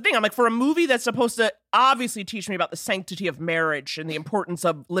 well, this is the thing. I'm like, for a movie that's supposed to obviously teach me about the sanctity of marriage and the importance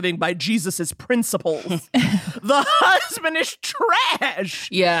of living by Jesus's principles, the husband is trash.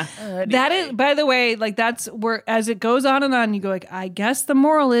 Yeah. That is, by the way, like, that's where, as it goes on and on, you go like, I guess the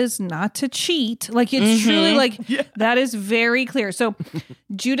moral is not to cheat. Like, it's truly like, that is very clear. So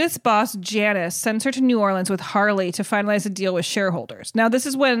Judith's boss, Janice, sends her to New Orleans with Harley to finalize a deal with shareholders. Now, this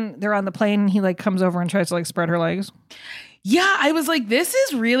is when they're on the plane and he like comes over and tries to like spread her legs. Yeah, I was like, this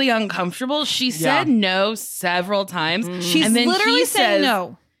is really uncomfortable. She said no several times. She's and then literally saying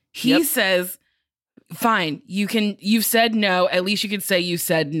no. He says, fine, you've said no. At least you could say you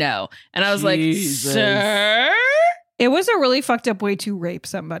said no. And I was like, sir? It was a really fucked up way to rape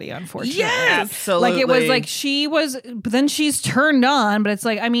somebody, unfortunately. Yes, absolutely. Like, it was like but then she's turned on, but it's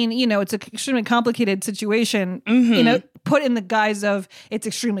like, I mean, it's an extremely complicated situation, put in the guise of it's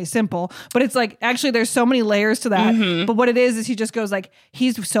extremely simple. But it's like, actually, there's so many layers to that. But what it is he just goes like,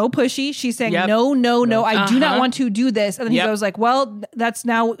 he's so pushy. She's saying, no, I do not want to do this. And then he goes like, well, that's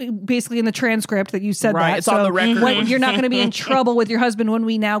now basically in the transcript that you said that. It's on the record. You're not going to be in trouble with your husband when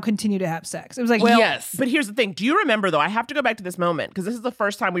we now continue to have sex. It was like, yes. But here's the thing. Do you remember, though, I have to go back to this moment because this is the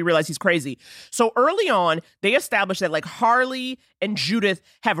first time we realize he's crazy. So early on, they established that like Harley and Judith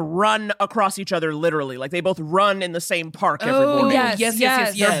have run across each other literally. Like they both run in the same park every morning.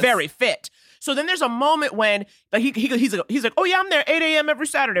 Yes. They're very fit. So then there's a moment when like he's like, oh yeah, I'm there 8 a.m. every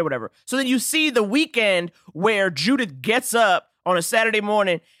Saturday, whatever. So then you see the weekend where Judith gets up on a Saturday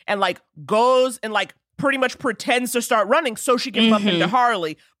morning and like goes and like pretty much pretends to start running so she can bump into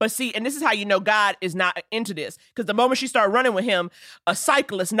Harley. But see, and this is how you know God is not into this. Because the moment she started running with him, a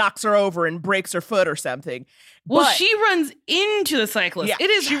cyclist knocks her over and breaks her foot or something. Well, she runs into the cyclist. Yeah, it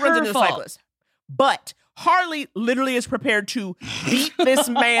is she her runs into fault. the cyclist. But Harley literally is prepared to beat this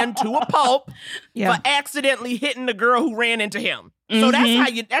man to a pulp for accidentally hitting the girl who ran into him. So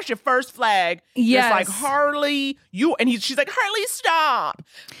that's your first flag. Yes. It's like, Harley, she's like, Harley, stop.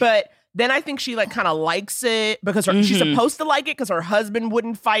 But then I think she like kind of likes it because she's supposed to like it because her husband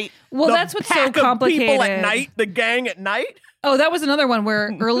wouldn't fight. Well, that's what's so complicated. People at night, the gang at night. Oh, that was another one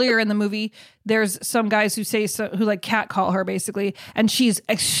where earlier in the movie, there's some guys who who like catcall her basically, and she's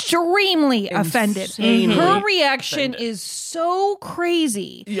extremely offended. Her reaction is so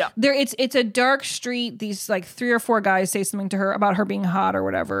crazy. Yeah, it's a dark street. These like 3 or 4 guys say something to her about her being hot or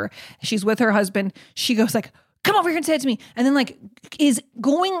whatever. She's with her husband. She goes like, come over here and say it to me. And then like is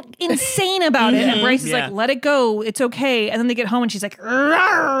going insane about it. And Bryce is like, let it go. It's okay. And then they get home and she's like,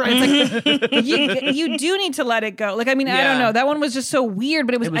 "Rawr." And it's like, you do need to let it go. Like, I mean, I don't know. That one was just so weird,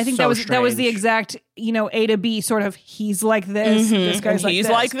 but I think so that was the exact, A to B sort of, he's like this. This guy's like this. He's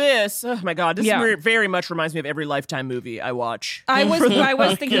like this. Oh my God. This very much reminds me of every Lifetime movie I watch. I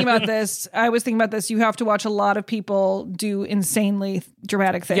was thinking about this. You have to watch a lot of people do insanely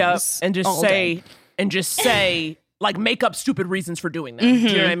dramatic things. Yeah. And just say, like, make up stupid reasons for doing that. Do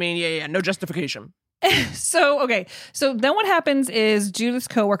you know what I mean? Yeah. No justification. So then what happens is Judith's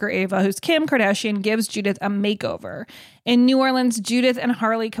coworker, Ava, who's Kim Kardashian, gives Judith a makeover. In New Orleans, Judith and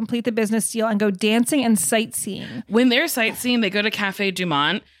Harley complete the business deal and go dancing and sightseeing. When they're sightseeing, they go to Cafe Du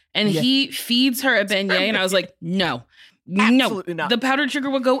Monde, and he feeds her a beignet, and I was like, no. Absolutely not. The powdered sugar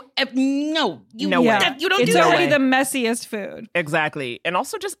will go. No, you don't do that. It's already the messiest food. Exactly, and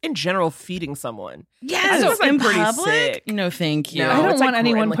also just in general, feeding someone. Yes, so in pretty public. Sick. No, thank you. No, I don't want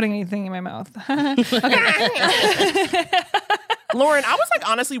anyone putting anything in my mouth. Lauren, I was like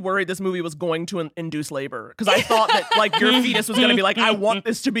honestly worried this movie was going to induce labor because I thought that like your fetus was going to be like, I want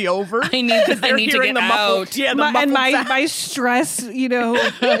this to be over. I need to get out. Yeah, my stress,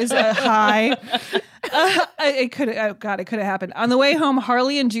 is high. It could have happened. On the way home,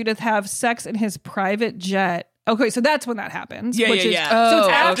 Harley and Judith have sex in his private jet. Okay, so that's when that happens. Yeah. So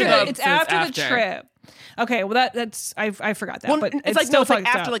it's after the trip. Okay, well that's I forgot that. Well, but it's like still it's like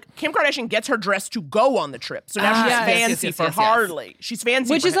after like Kim Kardashian gets her dress to go on the trip, so now she's fancy for Harley. She's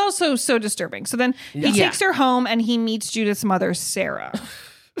fancy, which is also so disturbing. So then he takes her home and he meets Judith's mother, Sarah.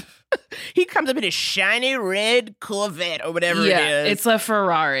 He comes up in his shiny red Corvette or whatever it is. It's a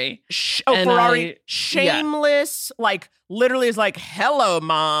Ferrari. Ferrari. Shameless, like literally is like, hello,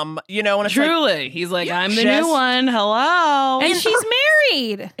 mom. And it's truly. Like, he's like, I'm the new one. Hello. And she's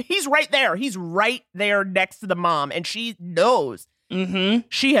married. He's right there. He's right there next to the mom. And she knows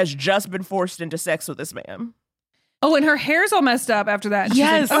she has just been forced into sex with this man. Oh, and her hair's all messed up after that.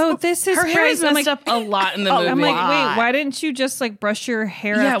 Yes. Like, this is her hair is messed up a lot in the movie. I'm like, wait, why didn't you just like brush your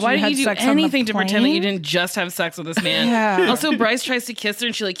hair? Yeah, after why you didn't you do sex anything to pretend that you didn't just have sex with this man? Yeah. Also, Bryce tries to kiss her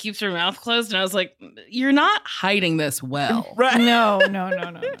and she like keeps her mouth closed, and I was like, you're not hiding this well. Right. No.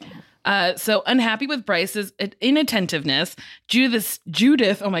 So unhappy with Bryce's inattentiveness,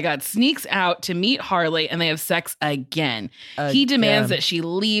 Judith, oh my God, sneaks out to meet Harley and they have sex again. He demands that she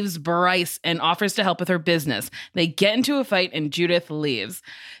leaves Bryce and offers to help with her business. They get into a fight and Judith leaves.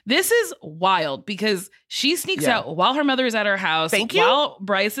 This is wild because she sneaks out while her mother is at her house, while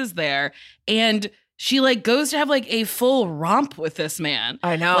Bryce is there, and she like goes to have like a full romp with this man.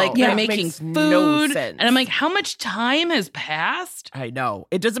 I know. Like they're making makes food. No sense. And I'm like, how much time has passed? I know.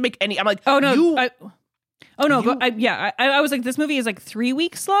 It doesn't make any. I'm like, oh no. Oh no! I was like, this movie is like 3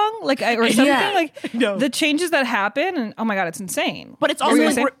 weeks long, like or something. Yeah. Like the changes that happen, and oh my god, it's insane. But it's also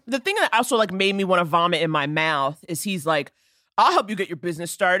like, the thing that also like made me want to vomit in my mouth is he's like, "I'll help you get your business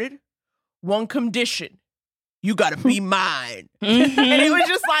started. One condition: you got to be mine." And it was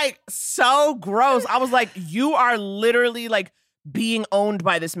just like so gross. I was like, "You are literally like being owned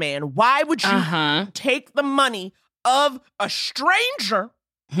by this man. Why would you take the money of a stranger,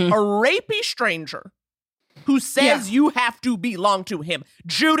 a rapey stranger?" Who says you have to belong to him?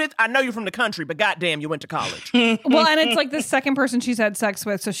 Judith, I know you're from the country, but goddamn, you went to college. Well, and it's like the second person she's had sex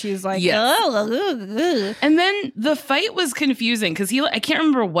with, so she's like, oh. And then the fight was confusing because I can't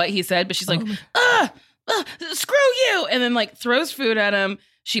remember what he said, but she's like, screw you, and then like throws food at him.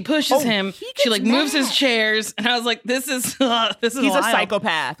 She pushes him. She like moves his chairs, and I was like, this is He's a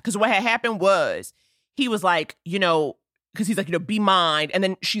psychopath. Because what had happened was he was like, because he's like, be mine. And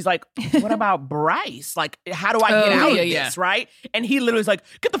then she's like, what about Bryce? Like, how do I get out of this, right? And he literally is like,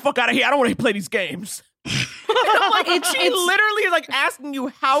 get the fuck out of here. I don't want to play these games. And I'm like, she literally is like asking you,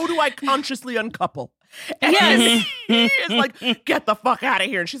 how do I consciously uncouple? And he is like, get the fuck out of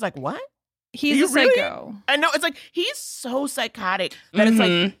here. And she's like, what? He's a psycho. I know. It's like, he's so psychotic that it's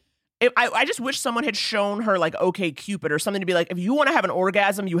like, I just wish someone had shown her like OK Cupid or something to be like, if you want to have an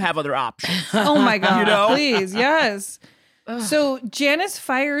orgasm, you have other options. Oh my God. Please. Yes. So Janice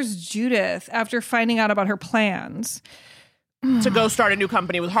fires Judith after finding out about her plans to go start a new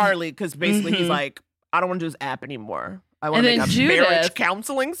company with Harley, because basically he's like, I don't want to do this app anymore. I want to make a marriage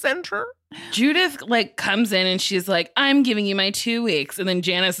counseling center. Judith like comes in and she's like, I'm giving you my 2 weeks. And then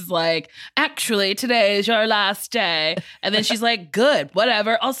Janice is like, actually, today is your last day. And then she's like, good,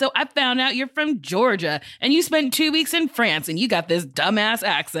 whatever. Also, I found out you're from Georgia and you spent 2 weeks in France and you got this dumbass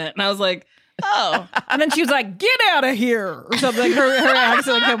accent. And I was like, oh. And then she was like, get out of here or something. Like her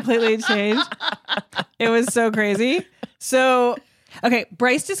accent completely changed. It was so crazy. So, okay,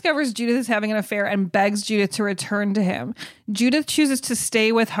 Bryce discovers Judith is having an affair and begs Judith to return to him. Judith chooses to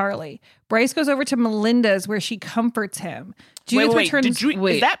stay with Harley. Bryce goes over to Melinda's where she comforts him. Judith returns.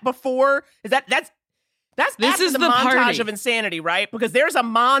 Is that before? That's this after is the montage party of insanity, right? Because there's a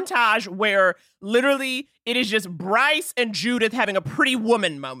montage where literally it is just Bryce and Judith having a pretty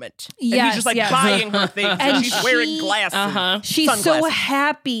woman moment. Yes, and he's just like buying her things and she's wearing glasses. She's sunglasses. so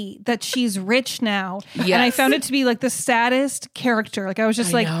happy that she's rich now. Yes. And I found it to be like the saddest character. Like I was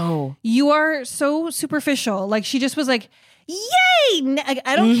just you are so superficial. Like she just was like, yay!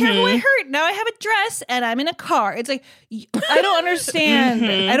 I don't care who I hurt. Now I have a dress and I'm in a car. It's like, I don't understand.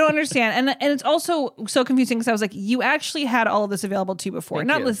 I don't understand. And it's also so confusing because I was like, you actually had all of this available to you before.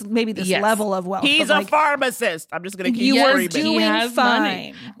 Not maybe this level of wealth. He's a pharmacist. I'm just going to keep you are screaming. doing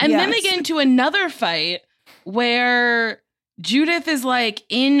fine. And then they get into another fight where Judith is like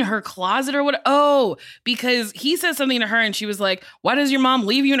in her closet or what? Oh, because he says something to her and she was like, why does your mom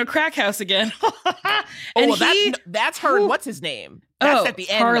leave you in a crack house again? That's her. And what's his name? That's at the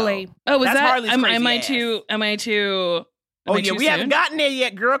end. Harley. Though. Oh, is that's that? Harley's Am I ass. too? Oh yeah, we haven't gotten there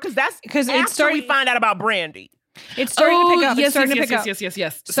yet, girl. Because after we find out about Brandy. It's starting to pick up.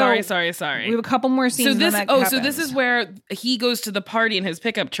 Yes. So, Sorry. We have a couple more scenes. So this is where he goes to the party in his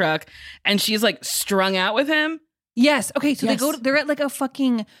pickup truck and she's like strung out with him. Yes. Okay. So they're at like a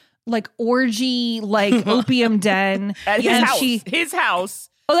fucking like orgy, like opium den. At his house.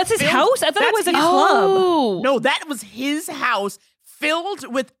 Oh, that's his house? I thought it was a club. No, that was his house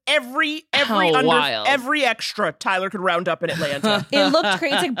filled with every extra Tyler could round up in Atlanta. It looked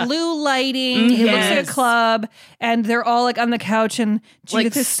great. It's like blue lighting. It looks like a club, and they're all like on the couch, and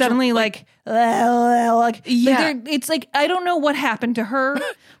Judith is suddenly like it's like I don't know what happened to her,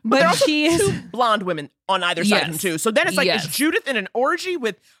 but she is two blonde women on either side of him too. So then it's like is Judith in an orgy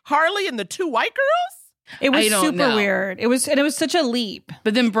with Harley and the two white girls? It was super weird. It was such a leap.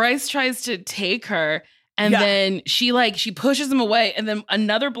 But then Bryce tries to take her. And then she pushes him away, and then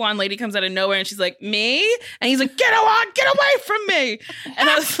another blonde lady comes out of nowhere, and she's like, "Me?" And he's like, "Get away from me!" And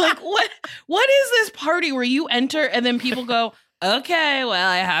I was like, "What is this party where you enter and then people go, okay, well,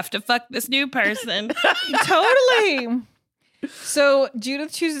 I have to fuck this new person." Totally. So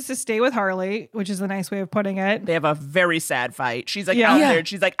Judith chooses to stay with Harley, which is a nice way of putting it. They have a very sad fight. She's like out there, and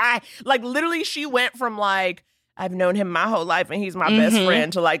she's like, literally, she went from like, I've known him my whole life and he's my best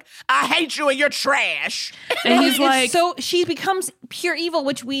friend to like, I hate you and you're trash. And he's like, so she becomes pure evil,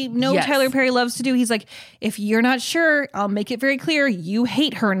 which we know Tyler Perry loves to do. He's like, if you're not sure, I'll make it very clear. You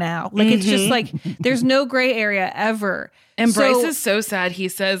hate her now. Like, it's just like, there's no gray area ever. And Bryce is so sad. He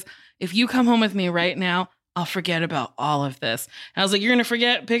says, if you come home with me right now, I'll forget about all of this. And I was like, you're going to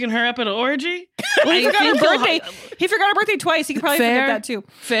forget picking her up at an orgy? Well, he forgot her birthday. He forgot her birthday twice. He could probably forget that too.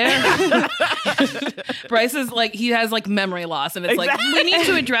 Fair. Bryce is like, he has like memory loss, and it's like, we need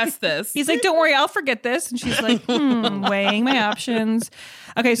to address this. He's like, don't worry, I'll forget this. And she's like, weighing my options.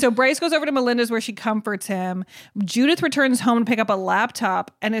 Okay, so Bryce goes over to Melinda's where she comforts him. Judith returns home to pick up a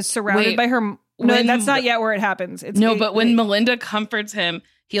laptop and is surrounded by her. No, that's not yet where it happens. But when Melinda comforts him,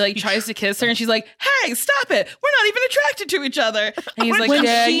 he like tries to kiss her, and she's like, hey, stop it. We're not even attracted to each other. And he's like,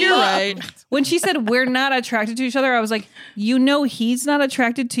 yeah, you're right. When she said we're not attracted to each other, I was like, you know he's not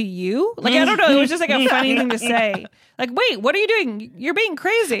attracted to you? Like, I don't know. It was just like a funny thing to say. Like, wait, what are you doing? You're being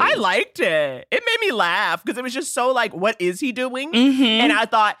crazy. I liked it. It made me laugh because it was just so like, what is he doing? And I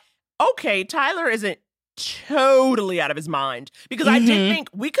thought, okay, Tyler isn't totally out of his mind. Because I did think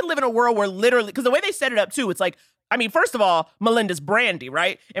we could live in a world where literally, because the way they set it up too, it's like, I mean, first of all, Melinda's Brandy,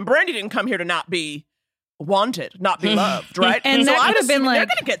 right? And Brandy didn't come here to not be wanted, not be loved, right? And so that could have been like, they're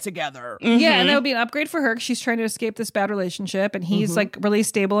going to get together. Yeah, and that would be an upgrade for her because she's trying to escape this bad relationship, and he's like really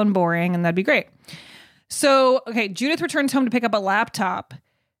stable and boring, and that'd be great. So, okay, Judith returns home to pick up a laptop,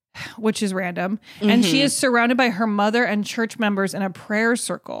 which is random, and she is surrounded by her mother and church members in a prayer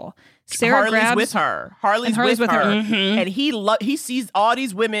circle. Sarah Harley's with her. Harley's with her. And he sees all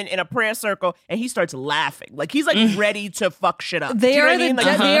these women in a prayer circle, and he starts laughing. Like, he's like ready to fuck shit up. They are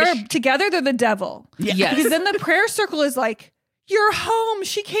together, they're the devil. Yes. Because then the prayer circle is like, you're home.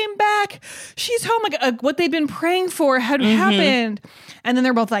 She came back. She's home. Like what they've been praying for had happened. And then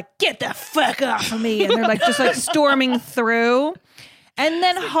they're both like, get the fuck off of me. And they're like just like storming through. And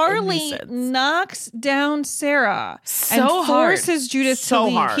then Harley knocks down Sarah and forces Judith to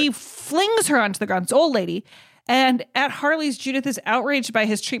leave. Hard. He flings her onto the ground. It's an old lady. And at Harley's, Judith is outraged by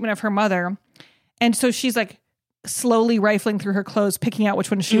his treatment of her mother. And so she's like slowly rifling through her clothes, picking out which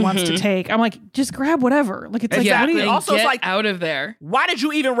one she wants to take. I'm like, just grab whatever. Like, it's like, what do you also, it's like, out of there. Why did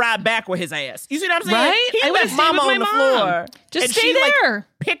you even ride back with his ass? You see what I'm saying? Right? He left Mama on the floor. Just and stay she, there. Like,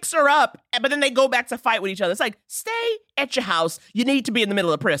 picks her up, but then they go back to fight with each other. It's like, stay at your house. You need to be in the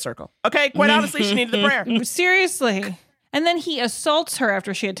middle of the prayer circle. Okay? Quite honestly, she needed the prayer. Seriously. And then he assaults her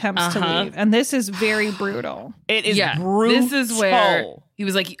after she attempts to leave. And this is very brutal. It is brutal. This is where he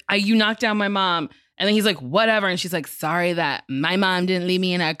was like, you knocked down my mom. And then he's like, whatever. And she's like, sorry that my mom didn't leave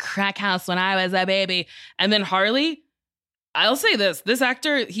me in a crack house when I was a baby. And then Harley, I'll say this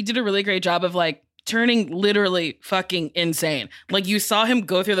actor, he did a really great job of like turning literally fucking insane. Like you saw him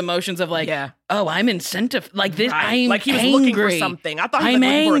go through the motions of like, oh, I'm incentive. Like this, I'm like he was angry. looking for something. I thought he was I'm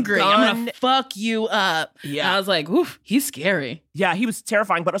looking angry. for a gun. I'm going to fuck you up. Yeah. And I was like, oof, he's scary. Yeah, he was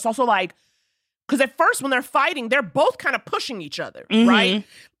terrifying. But it's also like, because at first when they're fighting, they're both kind of pushing each other, right?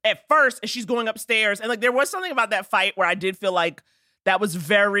 At first, as she's going upstairs, and like there was something about that fight where I did feel like that was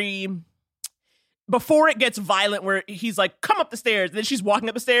very, before it gets violent, where he's like, come up the stairs, and then she's walking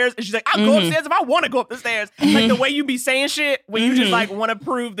up the stairs, and she's like, I'll go upstairs if I want to go up the stairs. Like the way you be saying shit when you just like want to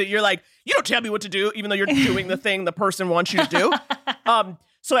prove that you're like, you don't tell me what to do, even though you're doing the thing the person wants you to do.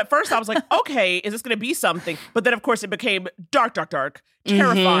 So at first I was like, okay, is this going to be something? But then of course it became dark,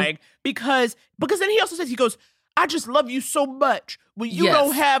 terrifying because then he also says, he goes, I just love you so much. When you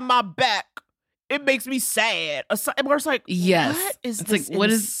don't have my back, it makes me sad. And we're like, what is this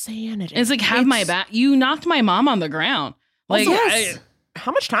insanity? It's like, have my back. You knocked my mom on the ground. Like,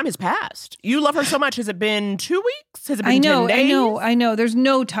 how much time has passed? You love her so much. Has it been 2 weeks? Has it been 10 days? I know. There's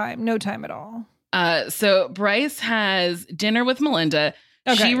no time at all. So Bryce has dinner with Melinda.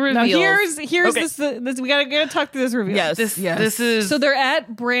 Okay. She reveals. Now here's this. We gotta talk through this reveal. Yes. This is. So they're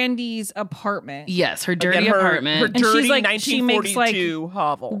at Brandy's apartment. Yes, her dirty apartment. Her dirty she's like, 1942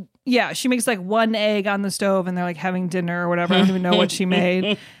 hovel. Yeah, she makes like one egg on the stove, and they're like having dinner or whatever. I don't even know what she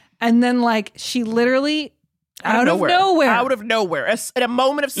made. And then like she literally out of nowhere, at a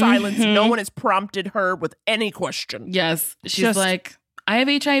moment of silence, no one has prompted her with any question. Yes, she's like, I have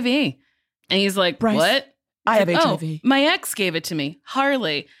HIV, and he's like, Bryce, what? I have HIV. Oh, my ex gave it to me,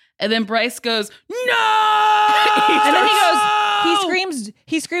 Harley. And then Bryce goes, no! And then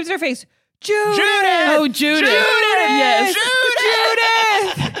he screams in her face, Judith! Oh, Judith! Yes.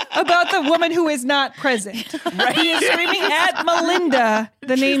 Judith! About the woman who is not present. Right? He is screaming at Melinda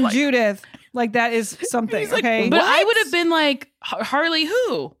the name Judith. Like that is something, like, okay? But I would have been like, Harley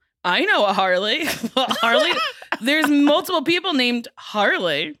who? I know a Harley. Harley. There's multiple people named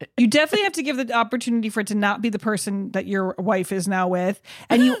Harley. You definitely have to give the opportunity for it to not be the person that your wife is now with.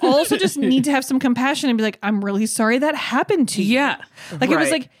 And you also just need to have some compassion and be like, I'm really sorry that happened to you. Yeah. Like it was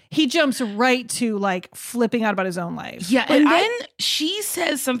like, he jumps right to like flipping out about his own life. Yeah. And then she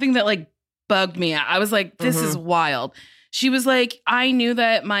says something that like bugged me out. I was like, this is wild. she was like, I knew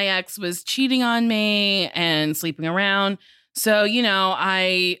that my ex was cheating on me and sleeping around. So,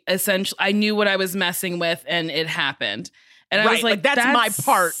 I knew what I was messing with and it happened. And I was like, that's my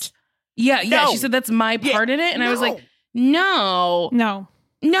part. Yeah. She said, that's my part in it. And I was like, no,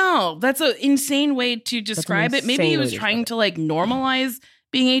 that's an insane way to describe it. Maybe he was trying to like normalize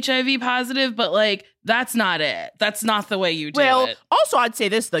being HIV positive, but like, that's not it. That's not the way you do it. Also, I'd say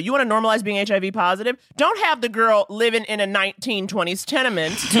this, though. You want to normalize being HIV positive? Don't have the girl living in a 1920s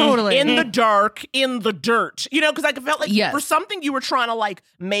tenement. Totally. In the dark, in the dirt. Because I felt like for something you were trying to like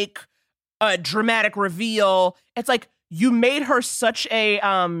make a dramatic reveal, it's like you made her such a...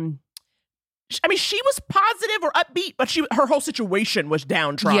 she was positive or upbeat, but her whole situation was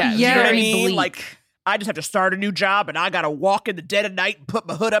downtrodden. Yeah, you know what I very mean? bleak. Like, I just have to start a new job and I got to walk in the dead of night and put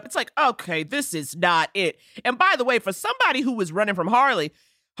my hood up. It's like, okay, this is not it. And by the way, for somebody who was running from Harley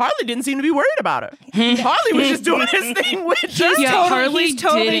didn't seem to be worried about her. Harley was just doing his thing with her. Harley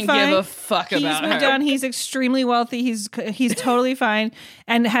totally didn't fine. give a fuck about her. He's done. He's extremely wealthy. He's totally fine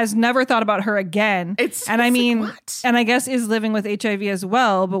and has never thought about her again. And I guess is living with HIV as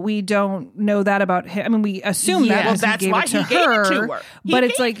well, but we don't know that about him. I mean, we assume that because that's he gave why it to he gave her. it to her. But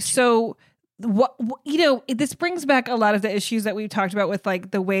it's like, so... this brings back a lot of the issues that we've talked about with like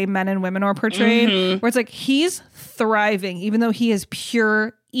the way men and women are portrayed, where it's like he's thriving even though he is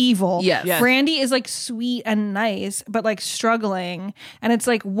pure evil. Yes. Brandy is like sweet and nice, but like struggling, and it's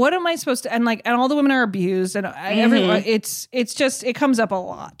like, what am I supposed to? And all the women are abused, and everyone. It's just it comes up a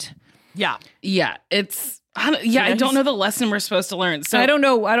lot. Yeah. I don't know the lesson we're supposed to learn. So I don't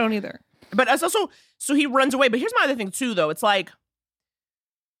know. I don't either. But so he runs away. But here's my other thing too, though. It's like,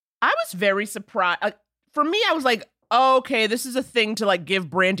 I was very surprised. For me, I was like, oh, okay, this is a thing to like give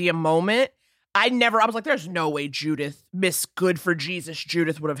Brandy a moment. I was like, there's no way Miss Good for Jesus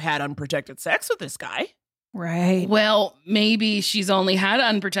Judith would have had unprotected sex with this guy. Right. Well, maybe she's only had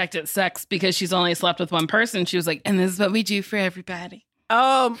unprotected sex because she's only slept with one person. She was like, and this is what we do for everybody.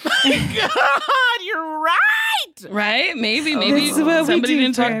 Oh my God, you're right. Right? Maybe somebody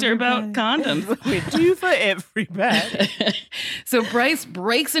didn't talk to her about condoms. We do for everybody. So Bryce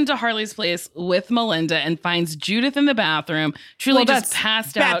breaks into Harley's place with Melinda and finds Judith in the bathroom, truly just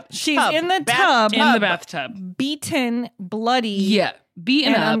passed out. She's in the tub. In the bathtub. Beaten, bloody. Yeah.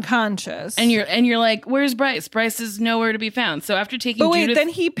 Beaten and up. Unconscious. And you're like, where's Bryce? Bryce is nowhere to be found. So after taking Judith... then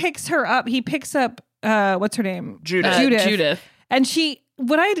he picks her up. He picks up, what's her name? Judith. And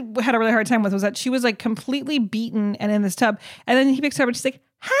what I had a really hard time with was that she was like completely beaten and in this tub. And then he picks her up and she's like,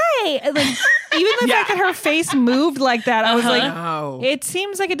 hi. And like, even the fact that her face moved like that, I was like, it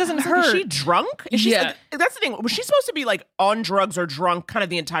seems like it doesn't hurt. Is she drunk? That's the thing. Was she supposed to be like on drugs or drunk kind of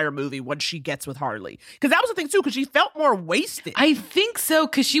the entire movie when she gets with Harley? Because that was the thing too, because she felt more wasted. I think so,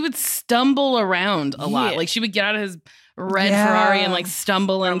 because she would stumble around a lot. Like she would get out of his red Ferrari and like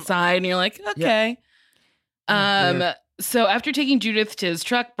stumble inside and you're like, okay. So after taking Judith to his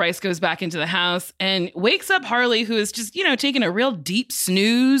truck, Bryce goes back into the house and wakes up Harley, who is just, taking a real deep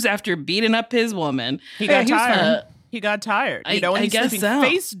snooze after beating up his woman. He got tired. He got tired. And he's guess sleeping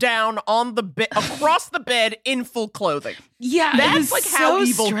face down on the bed, across the bed in full clothing. Yeah, that's like how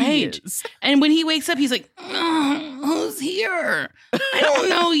evil strange. He is. And when he wakes up, he's like, who's here? I don't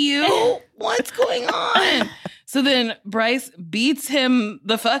know you. What's going on? So then Bryce beats him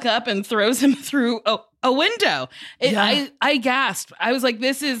the fuck up and throws him through a window. I gasped. I was like,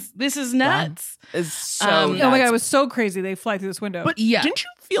 this is nuts. It's so nuts. Oh my God, it was so crazy. They fly through this window. But didn't you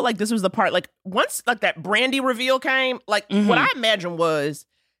feel like this was the part, like once like that Brandy reveal came, like what I imagined was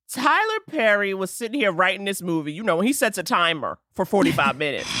Tyler Perry was sitting here writing this movie, when he sets a timer for 45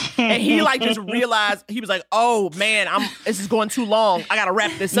 minutes and he like just realized, he was like, oh man, this is going too long. I got to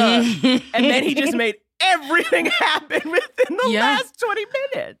wrap this up. And then he just made everything happen within the last 20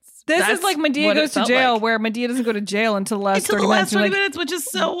 minutes. This is like Medea goes to jail, where Medea doesn't go to jail until the last 30 minutes. 20 minutes, which is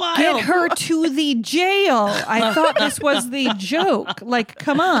so wild. Get her to the jail. I thought this was the joke. Like,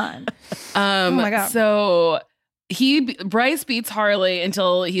 come on. Oh my God. So Bryce beats Harley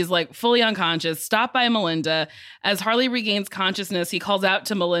until he's like fully unconscious, stopped by Melinda. As Harley regains consciousness, he calls out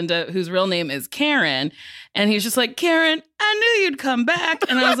to Melinda, whose real name is Karen. And he's just like, Karen, I knew you'd come back.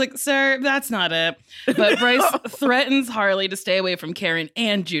 And I was like, sir, that's not it. But Bryce threatens Harley to stay away from Karen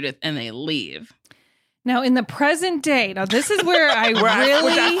and Judith, and they leave. Now, in the present day, this is where I which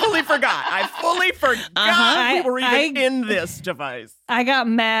I fully forgot. I fully forgot we were even in this device. I got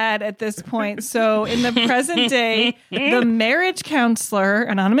mad at this point. So in the present day, the marriage counselor,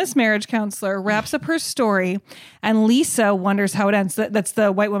 anonymous marriage counselor, wraps up her story, and Lisa wonders how it ends. That's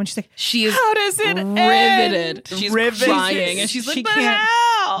the white woman. She's like, she is how does it riveted. end? She's crying, and she's like, but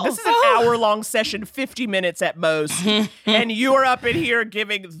how? This is an hour-long session, 50 minutes at most. And you're up in here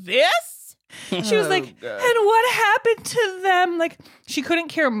giving this? She was like, God. and what happened to them? Like, she couldn't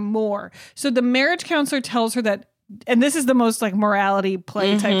care more. So the marriage counselor tells her that, and this is the most like morality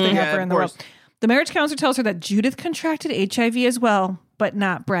play type thing ever in the world. The marriage counselor tells her that Judith contracted HIV as well, but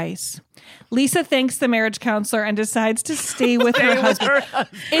not Bryce. Lisa thanks the marriage counselor and decides to stay with her husband.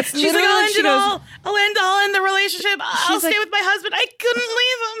 She's like, I'll end all in the relationship. I'll stay with my husband. I couldn't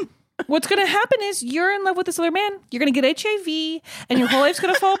leave him. What's going to happen is you're in love with this other man. You're going to get HIV, and your whole life's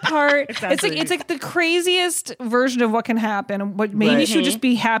going to fall apart. Exactly. It's like the craziest version of what can happen. What maybe she would just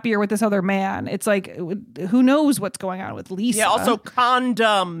be happier with this other man. It's like, who knows what's going on with Lisa? Yeah. Also,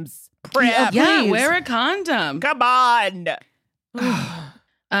 condoms. Prep. Yeah, wear a condom. Come on.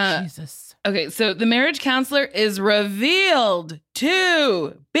 Jesus. Okay, so the marriage counselor is revealed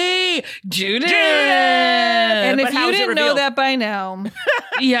to be Judith. And if you didn't know that by now,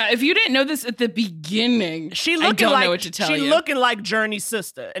 if you didn't know this at the beginning, I don't know what to tell you. She's looking like Journey's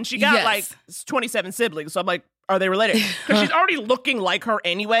sister, and she got like 27 siblings. So I'm like, are they related? Because she's already looking like her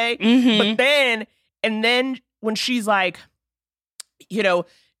anyway. But then when she's like,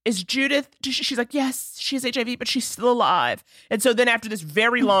 is Judith, she's like, yes, she has HIV, but she's still alive. And so then after this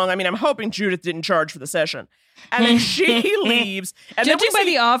very long, I'm hoping Judith didn't charge for the session. And then she leaves. And judging by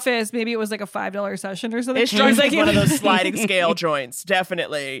The Office, maybe it was like a $5 session or something. It strikes like one of those sliding scale joints,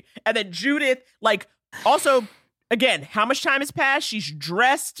 definitely. And then Judith, also, again, how much time has passed? She's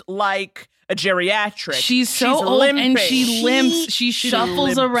dressed like a geriatric. She's so old and she limps. She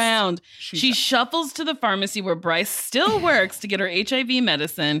shuffles around. She shuffles to the pharmacy where Bryce still works to get her HIV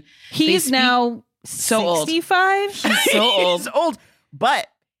medicine. He's now so 65. Old. He's so old. He's old. But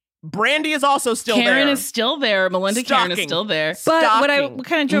Brandy is also still there. Karen is still there. Melinda Karen is still there. But what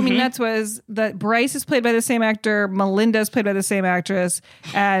kind of drove me nuts was that Bryce is played by the same actor, Melinda is played by the same actress,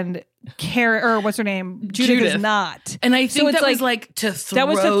 and Karen, or what's her name? Judith is not. And I think that was like to throw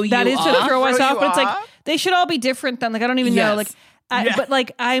that is to throw us off. But it's like, off? they should all be different then. Like, I don't even know. Like, but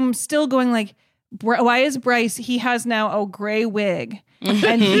like, I'm still going like, why is Bryce, he has now a gray wig.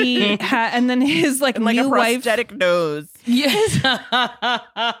 And he and then his like and new a prosthetic wife nose. Yes,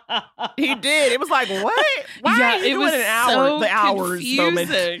 he did. It was like, what? Why are you doing an hour? So the hours confusing.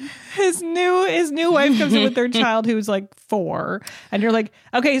 moment. His new wife comes in with their child who's like 4, and you're like,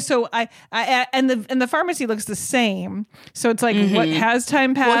 okay, so I and the pharmacy looks the same. So it's like, what has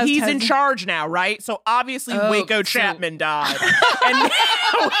time passed? Well, he's in charge now, right? So obviously Waco Chapman died, and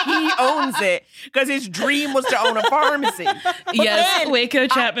now he owns it because his dream was to own a pharmacy. But yes, Waco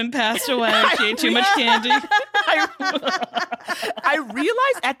Chapman passed away. She ate too much candy. I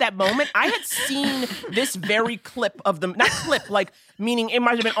realized at that moment I had seen this very clip of them, not clip, like meaning it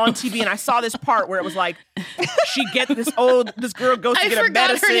might have been on TV, and I saw this part where it was like this girl goes to get a medicine.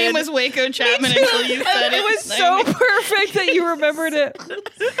 I forgot her name was Waco Chapman until you said it. It was so perfect that you remembered it.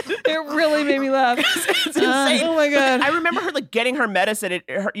 It really made me laugh. It's insane. Oh my God. I remember her like getting her medicine, you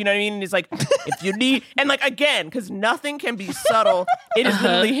know what I mean? And he's like, if you need, and like again, because nothing can be subtle, it is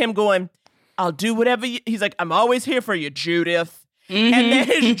literally him going, I'll do whatever he's like, I'm always here for you, Judith. And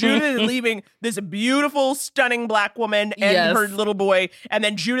then Judith is leaving this beautiful, stunning black woman and her little boy. And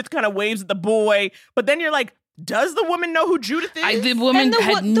then Judith kind of waves at the boy. But then you're like, does the woman know who Judith is? The woman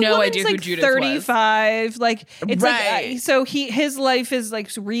had no idea who like Judith 35. was. Like, it's like, so his life is like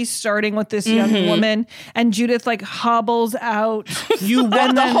restarting with this young woman. And Judith like hobbles out. You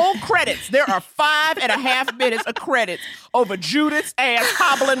want the whole credits. There are 5.5 minutes of credits over Judith's ass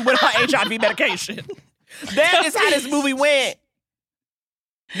hobbling with her HIV medication. That is how this movie went.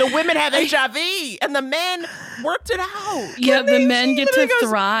 The women have HIV, and the men worked it out. Yeah, the men get to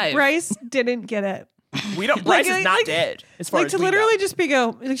thrive. Bryce didn't get it. We don't. Bryce is not dead. As far as to we literally know. just be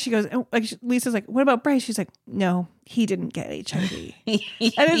go. Like she goes. Lisa's like, what about Bryce? She's like, no, he didn't get HIV. And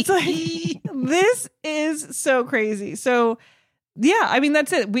it's like, this is so crazy. So yeah, I mean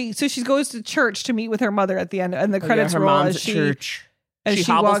that's it. So she goes to church to meet with her mother at the end, and the credits her roll mom's as at church. As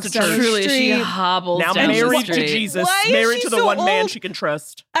she walks hobbles to down church. the Truly, street. she hobbles now down married the street. to Jesus, Why is married she to the so one man old? she can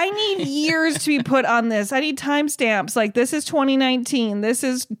trust. I need years to be put on this. I need timestamps. Like, this is 2019. This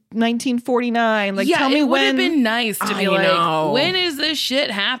is 1949. Like, tell me it would when. have been nice to be know. like, when is this shit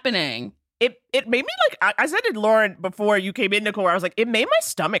happening? It made me like, I said to Lauren before you came in, Nicole, I was like, it made my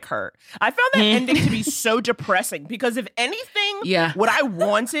stomach hurt. I found that ending to be so depressing because if anything, what I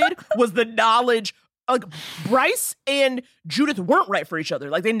wanted was the knowledge. Like Bryce and Judith weren't right for each other.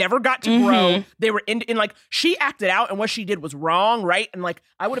 Like they never got to grow. They were in like she acted out and what she did was wrong, right? And like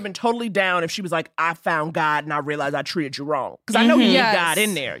I would have been totally down if she was like, I found God and I realized I treated you wrong. Because I know he had God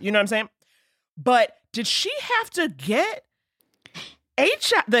in there. You know what I'm saying? But did she have to get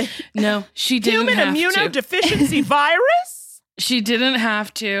No, she didn't human have immunodeficiency virus? She didn't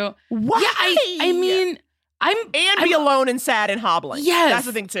have to. Why? Yeah, I mean, I'm be alone and sad and hobbling. Yes. That's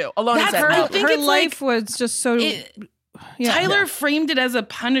the thing, too. Alone and sad and Her hobbling. life was just so... Tyler framed it as a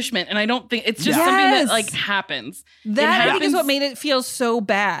punishment, and I don't think it's just something that like happens. That I think is what made it feel so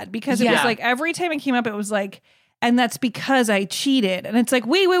bad, because it was like every time it came up, it was like, and that's because I cheated. And it's like,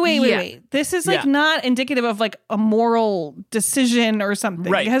 wait. This is like not indicative of like a moral decision or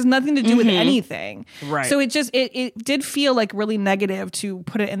something. Right. It has nothing to do with anything. Right. So it just, it did feel like really negative to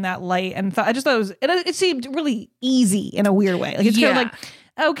put it in that light. And I just thought it seemed really easy in a weird way. Like it's kind of like,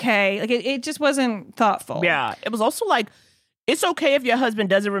 okay, like it just wasn't thoughtful. Yeah. It was also like, it's okay if your husband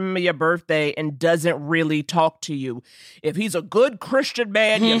doesn't remember your birthday and doesn't really talk to you. If he's a good Christian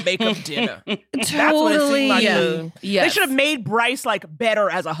man, you make him dinner. That's what it seemed like. They should have made Bryce like better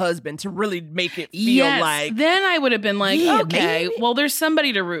as a husband to really make it feel like. Then I would have been like, okay, well, there's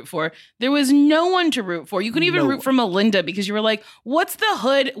somebody to root for. There was no one to root for. You couldn't even root for Melinda because you were like, what's the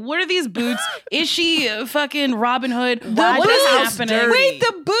hood? What are these boots? Is she fucking Robin Hood? What is happening? Wait,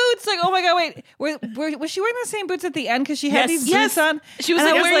 the boots! Like, oh my God, wait. Was she wearing the same boots at the end? Because she had these boots on. She was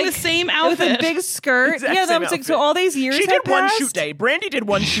like wearing the same outfit with a big skirt. Yeah, that was like, so all these years she had did one passed? shoot day. Brandy did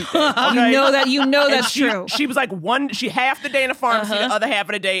one shoot day. Okay? You know that's true. She was like she half the day in a pharmacy, the other half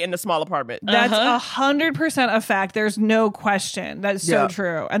of the day in the small apartment. That's 100% a fact. There's no question. That's so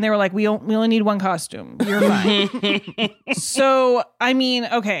true. And they were like, we only need one costume. You're fine. So, I mean,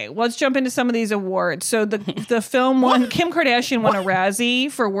 okay, let's jump into some of these awards. So the film won, Kim Kardashian won a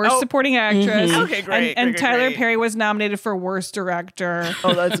Razzie for Worst Supporting Actress. Okay, great. And Tyler Perry was nominated for Worst Director.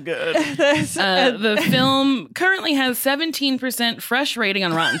 Oh, that's good. The film currently has 17% fresh rating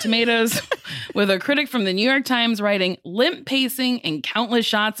on Rotten Tomatoes, with a critic from the New York Times writing, limp pacing and countless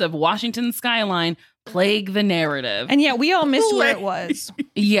shots of Washington skyline plague the narrative. And yet we all missed where it was.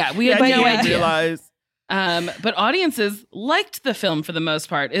 Yeah, we had no idea. Realize. But audiences liked the film for the most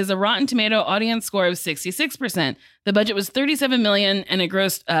part. It is a Rotten Tomato audience score of 66%. The budget was $37 million and it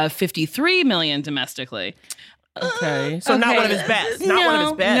grossed $53 million domestically. Okay. So not one of his best. Not one of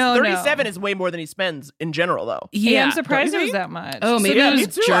his best. No, 37 is way more than he spends in general, though. Yeah, I'm surprised it was that much. Oh, maybe it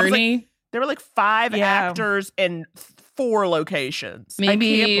was Journey. There were like 5 actors and 4 locations.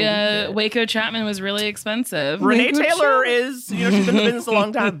 Maybe Waco Chapman was really expensive. Renee Taylor is, she's been in the business a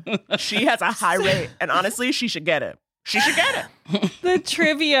long time. She has a high rate. And honestly, she should get it. The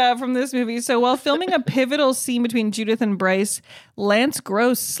trivia from this movie. So while filming a pivotal scene between Judith and Bryce, Lance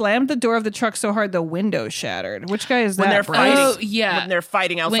Gross slammed the door of the truck so hard the window shattered. Which guy is that? When they're fighting. Oh, yeah. When they're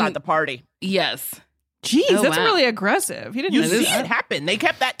fighting outside the party. Yes. Jeez, that's really aggressive. He didn't You see it happen. They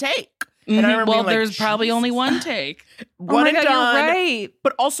kept that take. And I remember there's probably only one take. One and done. You're right.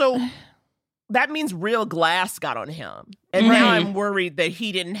 But also, that means real glass got on him. And now I'm worried that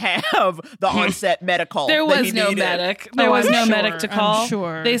he didn't have the on-set medical. There was no medic. There was no medic to call. I'm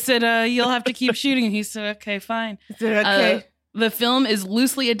sure. They said, you'll have to keep shooting. And he said, okay, fine. Okay. The film is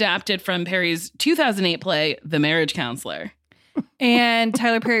loosely adapted from Perry's 2008 play, The Marriage Counselor. And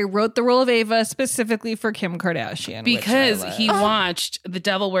Tyler Perry wrote the role of Ava specifically for Kim Kardashian. Because he watched The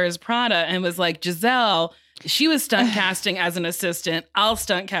Devil Wears Prada and was like, Giselle, she was stunt casting as an assistant. I'll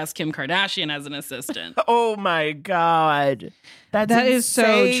stunt cast Kim Kardashian as an assistant. Oh my God. That is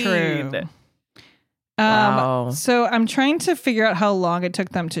so true. Wow. So I'm trying to figure out how long it took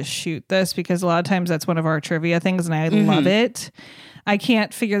them to shoot this, because a lot of times that's one of our trivia things and I love it. I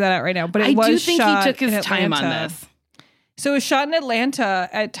can't figure that out right now, but it was I do think shot he took his in time on Atlanta. this. So it was shot in Atlanta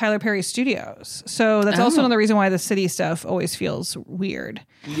at Tyler Perry Studios. So that's also another reason why the city stuff always feels weird.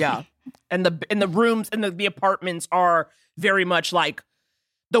 Yeah. And the rooms and the apartments are very much like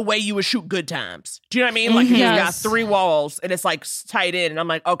the way you would shoot Good Times. Do you know what I mean? Like you've got 3 walls and it's like tied in. And I'm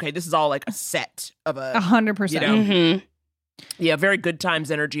like, okay, this is all like a set of 100%. You know? Yeah, very Good Times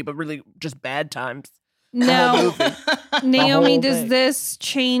energy, but really just bad times. Now, Naomi, does this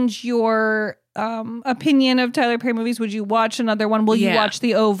change your opinion of Tyler Perry movies? Would you watch another one? Will you watch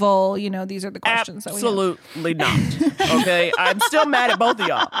The Oval? You know, these are the questions that we have. Absolutely not. Okay? I'm still mad at both of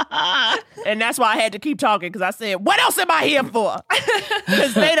y'all. And that's why I had to keep talking, because I said, what else am I here for?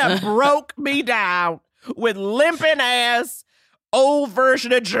 Because they done broke me down with limping ass, old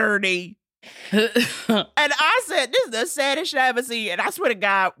version of Journey. And I said, this is the saddest shit I ever seen. And I swear to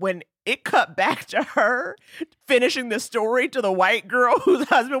God, when it cut back to her finishing the story to the white girl whose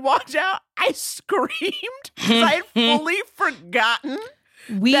husband walked out, I screamed because I had fully forgotten.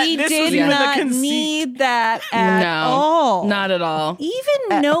 We did not need that at all. Not at all.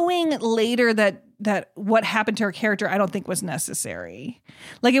 Even knowing later that that what happened to her character, I don't think was necessary.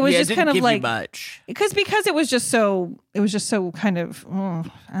 Like it was just it kind of give like you much. because it was just so kind of I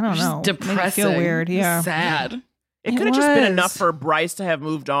don't know, depressing. made me feel weird. Yeah, sad. It could have just been enough for Bryce to have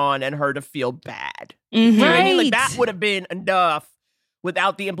moved on and her to feel bad. Mm-hmm. You know what I mean? Right. Like that would have been enough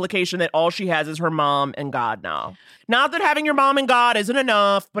without the implication that all she has is her mom and God now. Not that having your mom and God isn't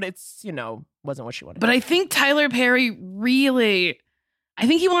enough, but it's, wasn't what she wanted. But I think Tyler Perry really, I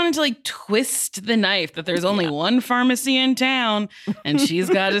think he wanted to like twist the knife that there's only one pharmacy in town and she's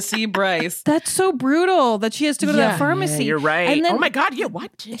got to see Bryce. That's so brutal that she has to go to that pharmacy. Yeah, you're right. And then, oh my God, yeah, why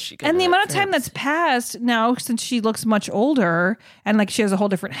did she go and to the that amount of time pharmacy? that's passed now since she looks much older and like she has a whole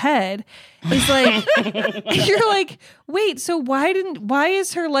different head is like you're like, wait, so why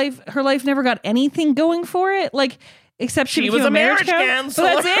is her life never got anything going for it? Like except she was became a marriage counselor. counselor.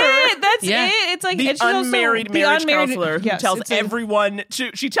 That's it. That's Yeah. it. It's like the and she's also unmarried the marriage unmarried counselor who yes, tells it's a- everyone.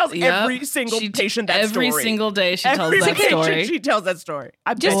 She tells every single patient that every story. single day she tells Every that patient, story. She tells that story.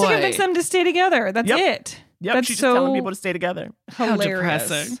 just to Boy. convince them to stay together. That's Yep. it. Yep, That's she's so just telling people to stay together. How hilarious.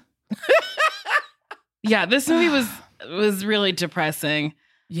 depressing. Yeah, this movie was really depressing.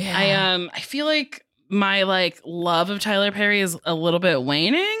 Yeah. I feel like my like love of Tyler Perry is a little bit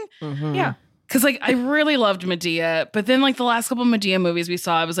waning. Mm-hmm. Yeah. Cause like I really loved Medea, but then like the last couple Medea movies we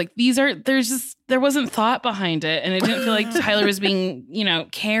saw, I was like, there wasn't thought behind it. And I didn't feel like Tyler was being,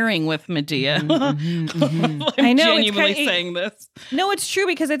 caring with Medea. I know, it's genuinely kinda- saying this. No, it's true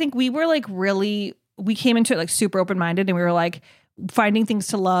because I think we were like we came into it like super open-minded and we were like finding things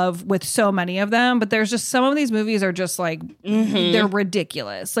to love with so many of them, but there's just some of these movies are just like they're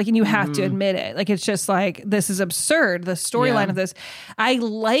ridiculous. Like, and you have to admit it. Like, it's just like this is absurd. The storyline of this, I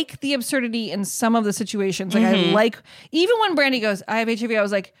like the absurdity in some of the situations. Like, I like even when Brandy goes, "I have HIV," I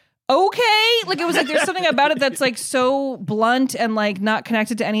was like, okay, like it was like there's something about it that's like so blunt and like not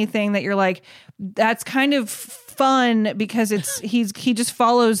connected to anything that you're like, that's kind of fun because he just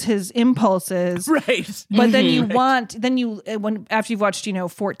follows his impulses, right? But then when after you've watched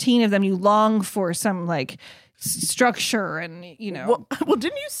 14 of them, you long for some like structure and Well,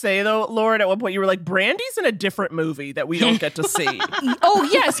 didn't you say though, Lauren, at one point you were like, Brandy's in a different movie that we don't get to see. Oh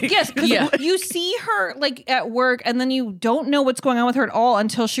yes, because you see her like at work and then you don't know what's going on with her at all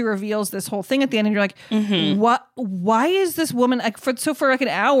until she reveals this whole thing at the end and you're like, what? Why is this woman like for like an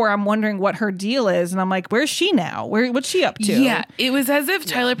hour I'm wondering what her deal is and I'm like, where's she now? What's she up to? Yeah, it was as if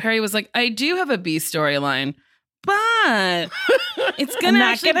Tyler Perry was like, I do have a B storyline, but it's gonna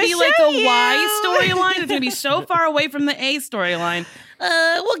actually be like a Y storyline. It's gonna be so far away from the A storyline.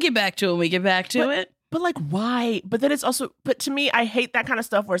 We'll get back to it when we get back to it. But like, why? But then it's also, but to me, I hate that kind of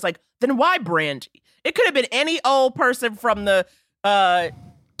stuff where it's like, then why Brandy? It could have been any old person from the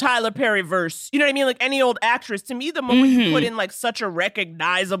Tyler Perry verse. You know what I mean? Like any old actress. To me, the moment you put in like such a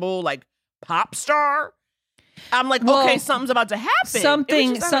recognizable like pop star, I'm like, okay, something's about to happen.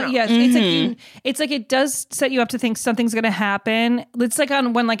 It's like it does set you up to think something's going to happen. It's like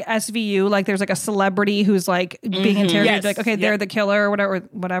on when like SVU, like there's like a celebrity who's like being interrogated, like, okay, they're the killer or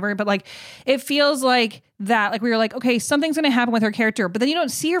whatever. But like, it feels like that, like we were like, okay, something's going to happen with her character, but then you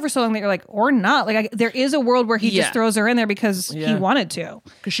don't see her for so long that you're like, or not. Like there is a world where he just throws her in there because he wanted to.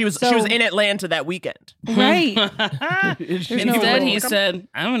 Because she was in Atlanta that weekend. Right. Instead, he said,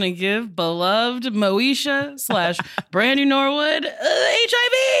 I'm going to give beloved Moesha / Brandy Norwood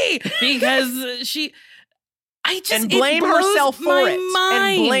HIV because she... and blame herself for it.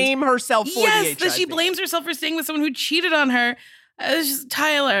 Mind. And blame herself for the HIV. That she blames herself for staying with someone who cheated on her. It's just,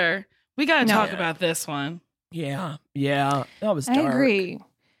 Tyler, we got to talk about this one. Yeah. That was dark. I agree.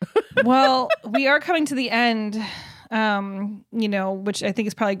 Well, we are coming to the end, which I think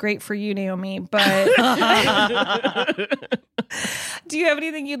is probably great for you, Naomi, but do you have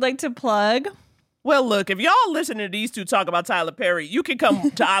anything you'd like to plug? Well, look, if y'all listen to these two talk about Tyler Perry, you can come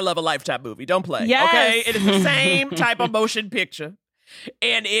to I Love a Lifetime movie. Don't play. Yes. Okay? It is the same type of motion picture.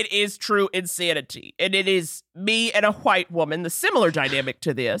 And it is true insanity. And it is me and a white woman, the similar dynamic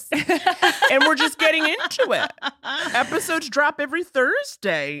to this. And we're just getting into it. Episodes drop every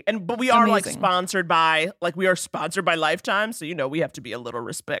Thursday. But we are sponsored by Lifetime. So, we have to be a little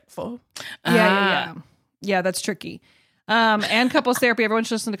respectful. Yeah, that's tricky. And couples therapy. Everyone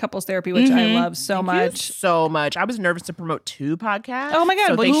should listen to couples therapy, which I love so much. So much. I was nervous to promote 2 podcasts. Oh my God.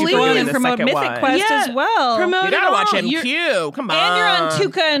 So Well, thank you for doing the promote second Mythic one. Quest as well. Promote you gotta watch all. MQ. Come on. And you're on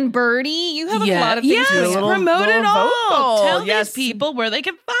Tuca and Birdie. You have a lot of things to do. Promote it all. Tell Yes. these people where they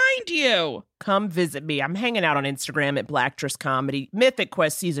can find you. Come visit me. I'm hanging out on Instagram at Blacktress Comedy. Mythic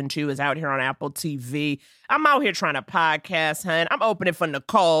Quest Season 2 is out here on Apple TV. I'm out here trying to podcast, hun. I'm opening for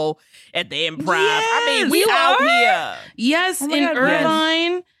Nicole at the Improv. Yes, we out here. Yes, in God,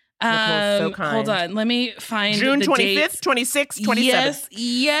 Irvine. So kind. Hold on. Let me find June the 25th, dates. 26th, 27th.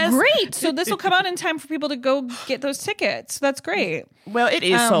 Yes. Great. So this will come out in time for people to go get those tickets. That's great. Well, it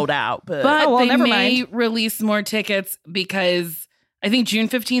is sold out, but they never may mind. release more tickets because I think June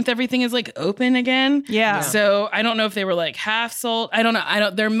 15th everything is like open again. Yeah. So I don't know if they were like half sold. I don't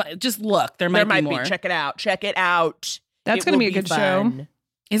know. Just look. There might be more. Check it out. Check it out. That's going to be a good show.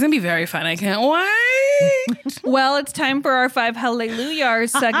 It's going to be very fun. I can't wait. Well, it's time for our 5 Hallelujah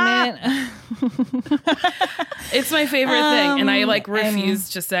segment. It's my favorite thing, and I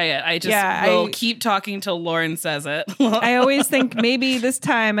refuse to say it. I just will keep talking till Lauren says it. I always think maybe this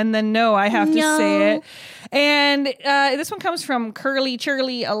time, and then no, I have to say it. And this one comes from Curly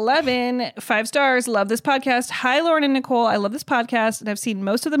Churly 11, 5 stars. Love this podcast. Hi, Lauren and Nicole. I love this podcast, and I've seen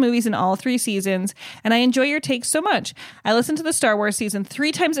most of the movies in all 3 seasons, and I enjoy your takes so much. I listened to the Star Wars season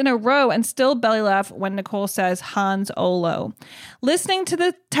 3 times in a row and still belly laugh when Nicole says Hans Olo. Listening to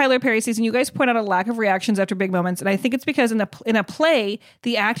the Tyler Perry season, you guys point out a lack of reactions after big moments, and I think it's because in a play,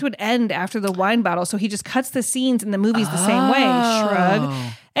 the act would end after the wine bottle, so he just cuts the scenes in the movies the same way. Shrug.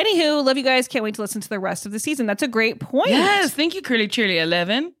 Anywho, love you guys. Can't wait to listen to the rest of the season. That's a great point. Yes, thank you, Curly Cheerly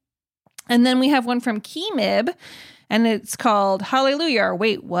 11. And then we have one from Keymib, and it's called Hallelujah.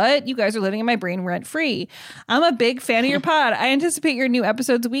 Wait, what? You guys are living in my brain rent free. I'm a big fan of your pod. I anticipate your new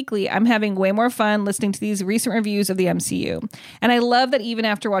episodes weekly. I'm having way more fun listening to these recent reviews of the MCU. And I love that even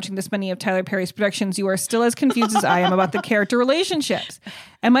after watching this many of Tyler Perry's productions, you are still as confused as I am about the character relationships.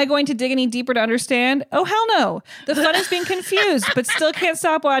 Am I going to dig any deeper to understand? Oh, hell no. The fun is being confused, but still can't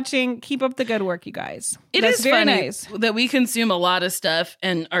stop watching. Keep up the good work, you guys. That's very funny nice that we consume a lot of stuff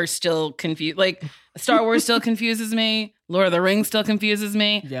and are still confused. Like Star Wars still confuses me. Lord of the Rings still confuses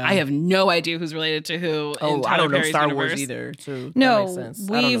me. Yeah. I have no idea who's related to who. In Tyler I don't know Perry's Star universe. Wars either. So No, that makes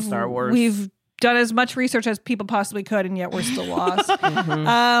sense. I don't know Star Wars. we've done as much research as people possibly could, and yet we're still lost.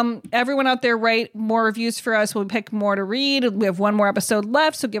 Everyone out there, write more reviews for us. We'll pick more to read. We have one more episode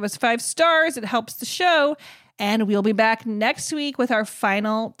left, so give us 5 stars. It helps the show. And we'll be back next week with our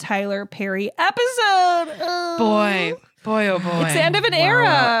final Tyler Perry episode. Boy, oh boy. It's the end of an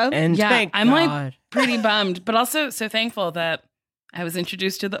era. And thank I'm God. like pretty bummed, but also so thankful that I was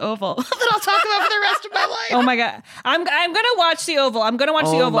introduced to the Oval that I'll talk about for the rest of my life. Oh my God. I'm going to watch the Oval. I'm going to watch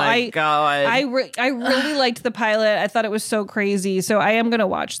the Oval. Oh my God. I really liked the pilot. I thought it was so crazy. So I am going to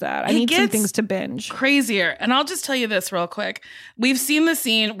watch that. I need some things to binge. Crazier. And I'll just tell you this real quick. We've seen the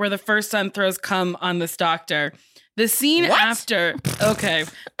scene where the first son throws cum on this doctor. The scene after. Okay.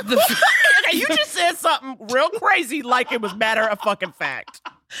 You just said something real crazy like it was matter of fucking fact.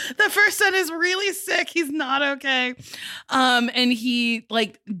 The first son is really sick. He's not okay. And he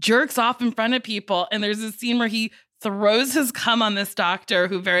like jerks off in front of people. And there's a scene where he throws his cum on this doctor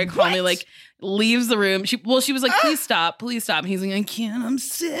who very calmly like leaves the room. She was like, please stop. And he's like, I can't, I'm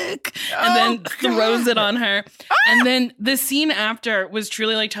sick. And then throws it on her. And then the scene after was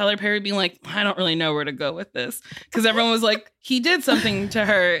truly like Tyler Perry being like, I don't really know where to go with this. Because everyone was like, he did something to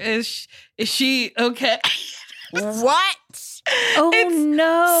her. Is she okay? What?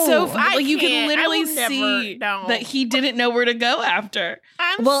 No. So like you can literally see that he didn't know where to go after.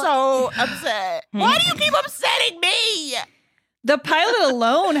 I'm so upset. Why do you keep upsetting me? The pilot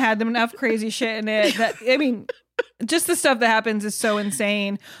alone had enough crazy shit in it that, I mean, just the stuff that happens is so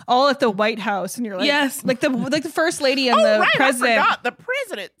insane. All at the White House, and you're like, yes, like the first lady and the president. I forgot the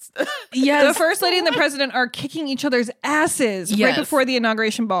presidents. Yes, the first lady and the president are kicking each other's asses right before the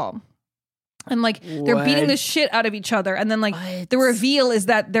inauguration ball. And like they're beating the shit out of each other, and then like the reveal is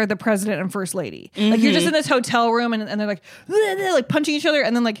that they're the president and first lady. Like you're just in this hotel room, and they're like punching each other,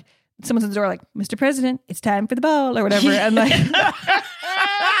 and then like someone's at the door like, Mr. President, it's time for the ball or whatever, and like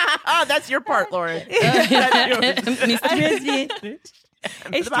oh, that's your part, Lauren. Mr. President.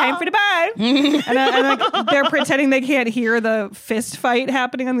 It's time for the ball. and like they're pretending they can't hear the fist fight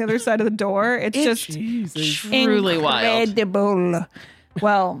happening on the other side of the door. It's just truly incredible. Wild.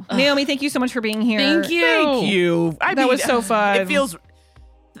 Well, Naomi, thank you so much for being here. Thank you. That was so fun. It feels.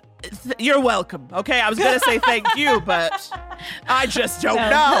 You're welcome. Okay, I was gonna say thank you, but I just don't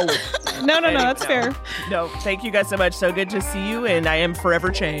know. No, that's fair. No, thank you guys so much. So good to see you, and I am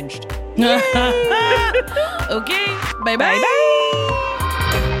forever changed. Okay, bye bye.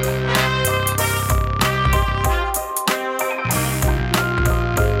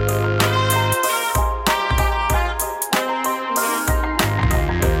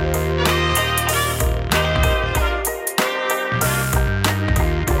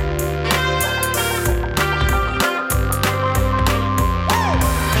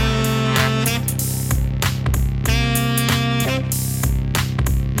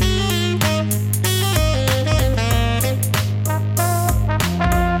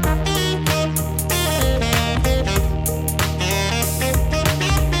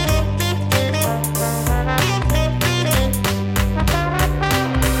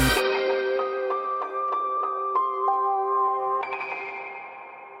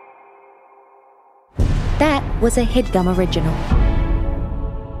 That was a HeadGum original.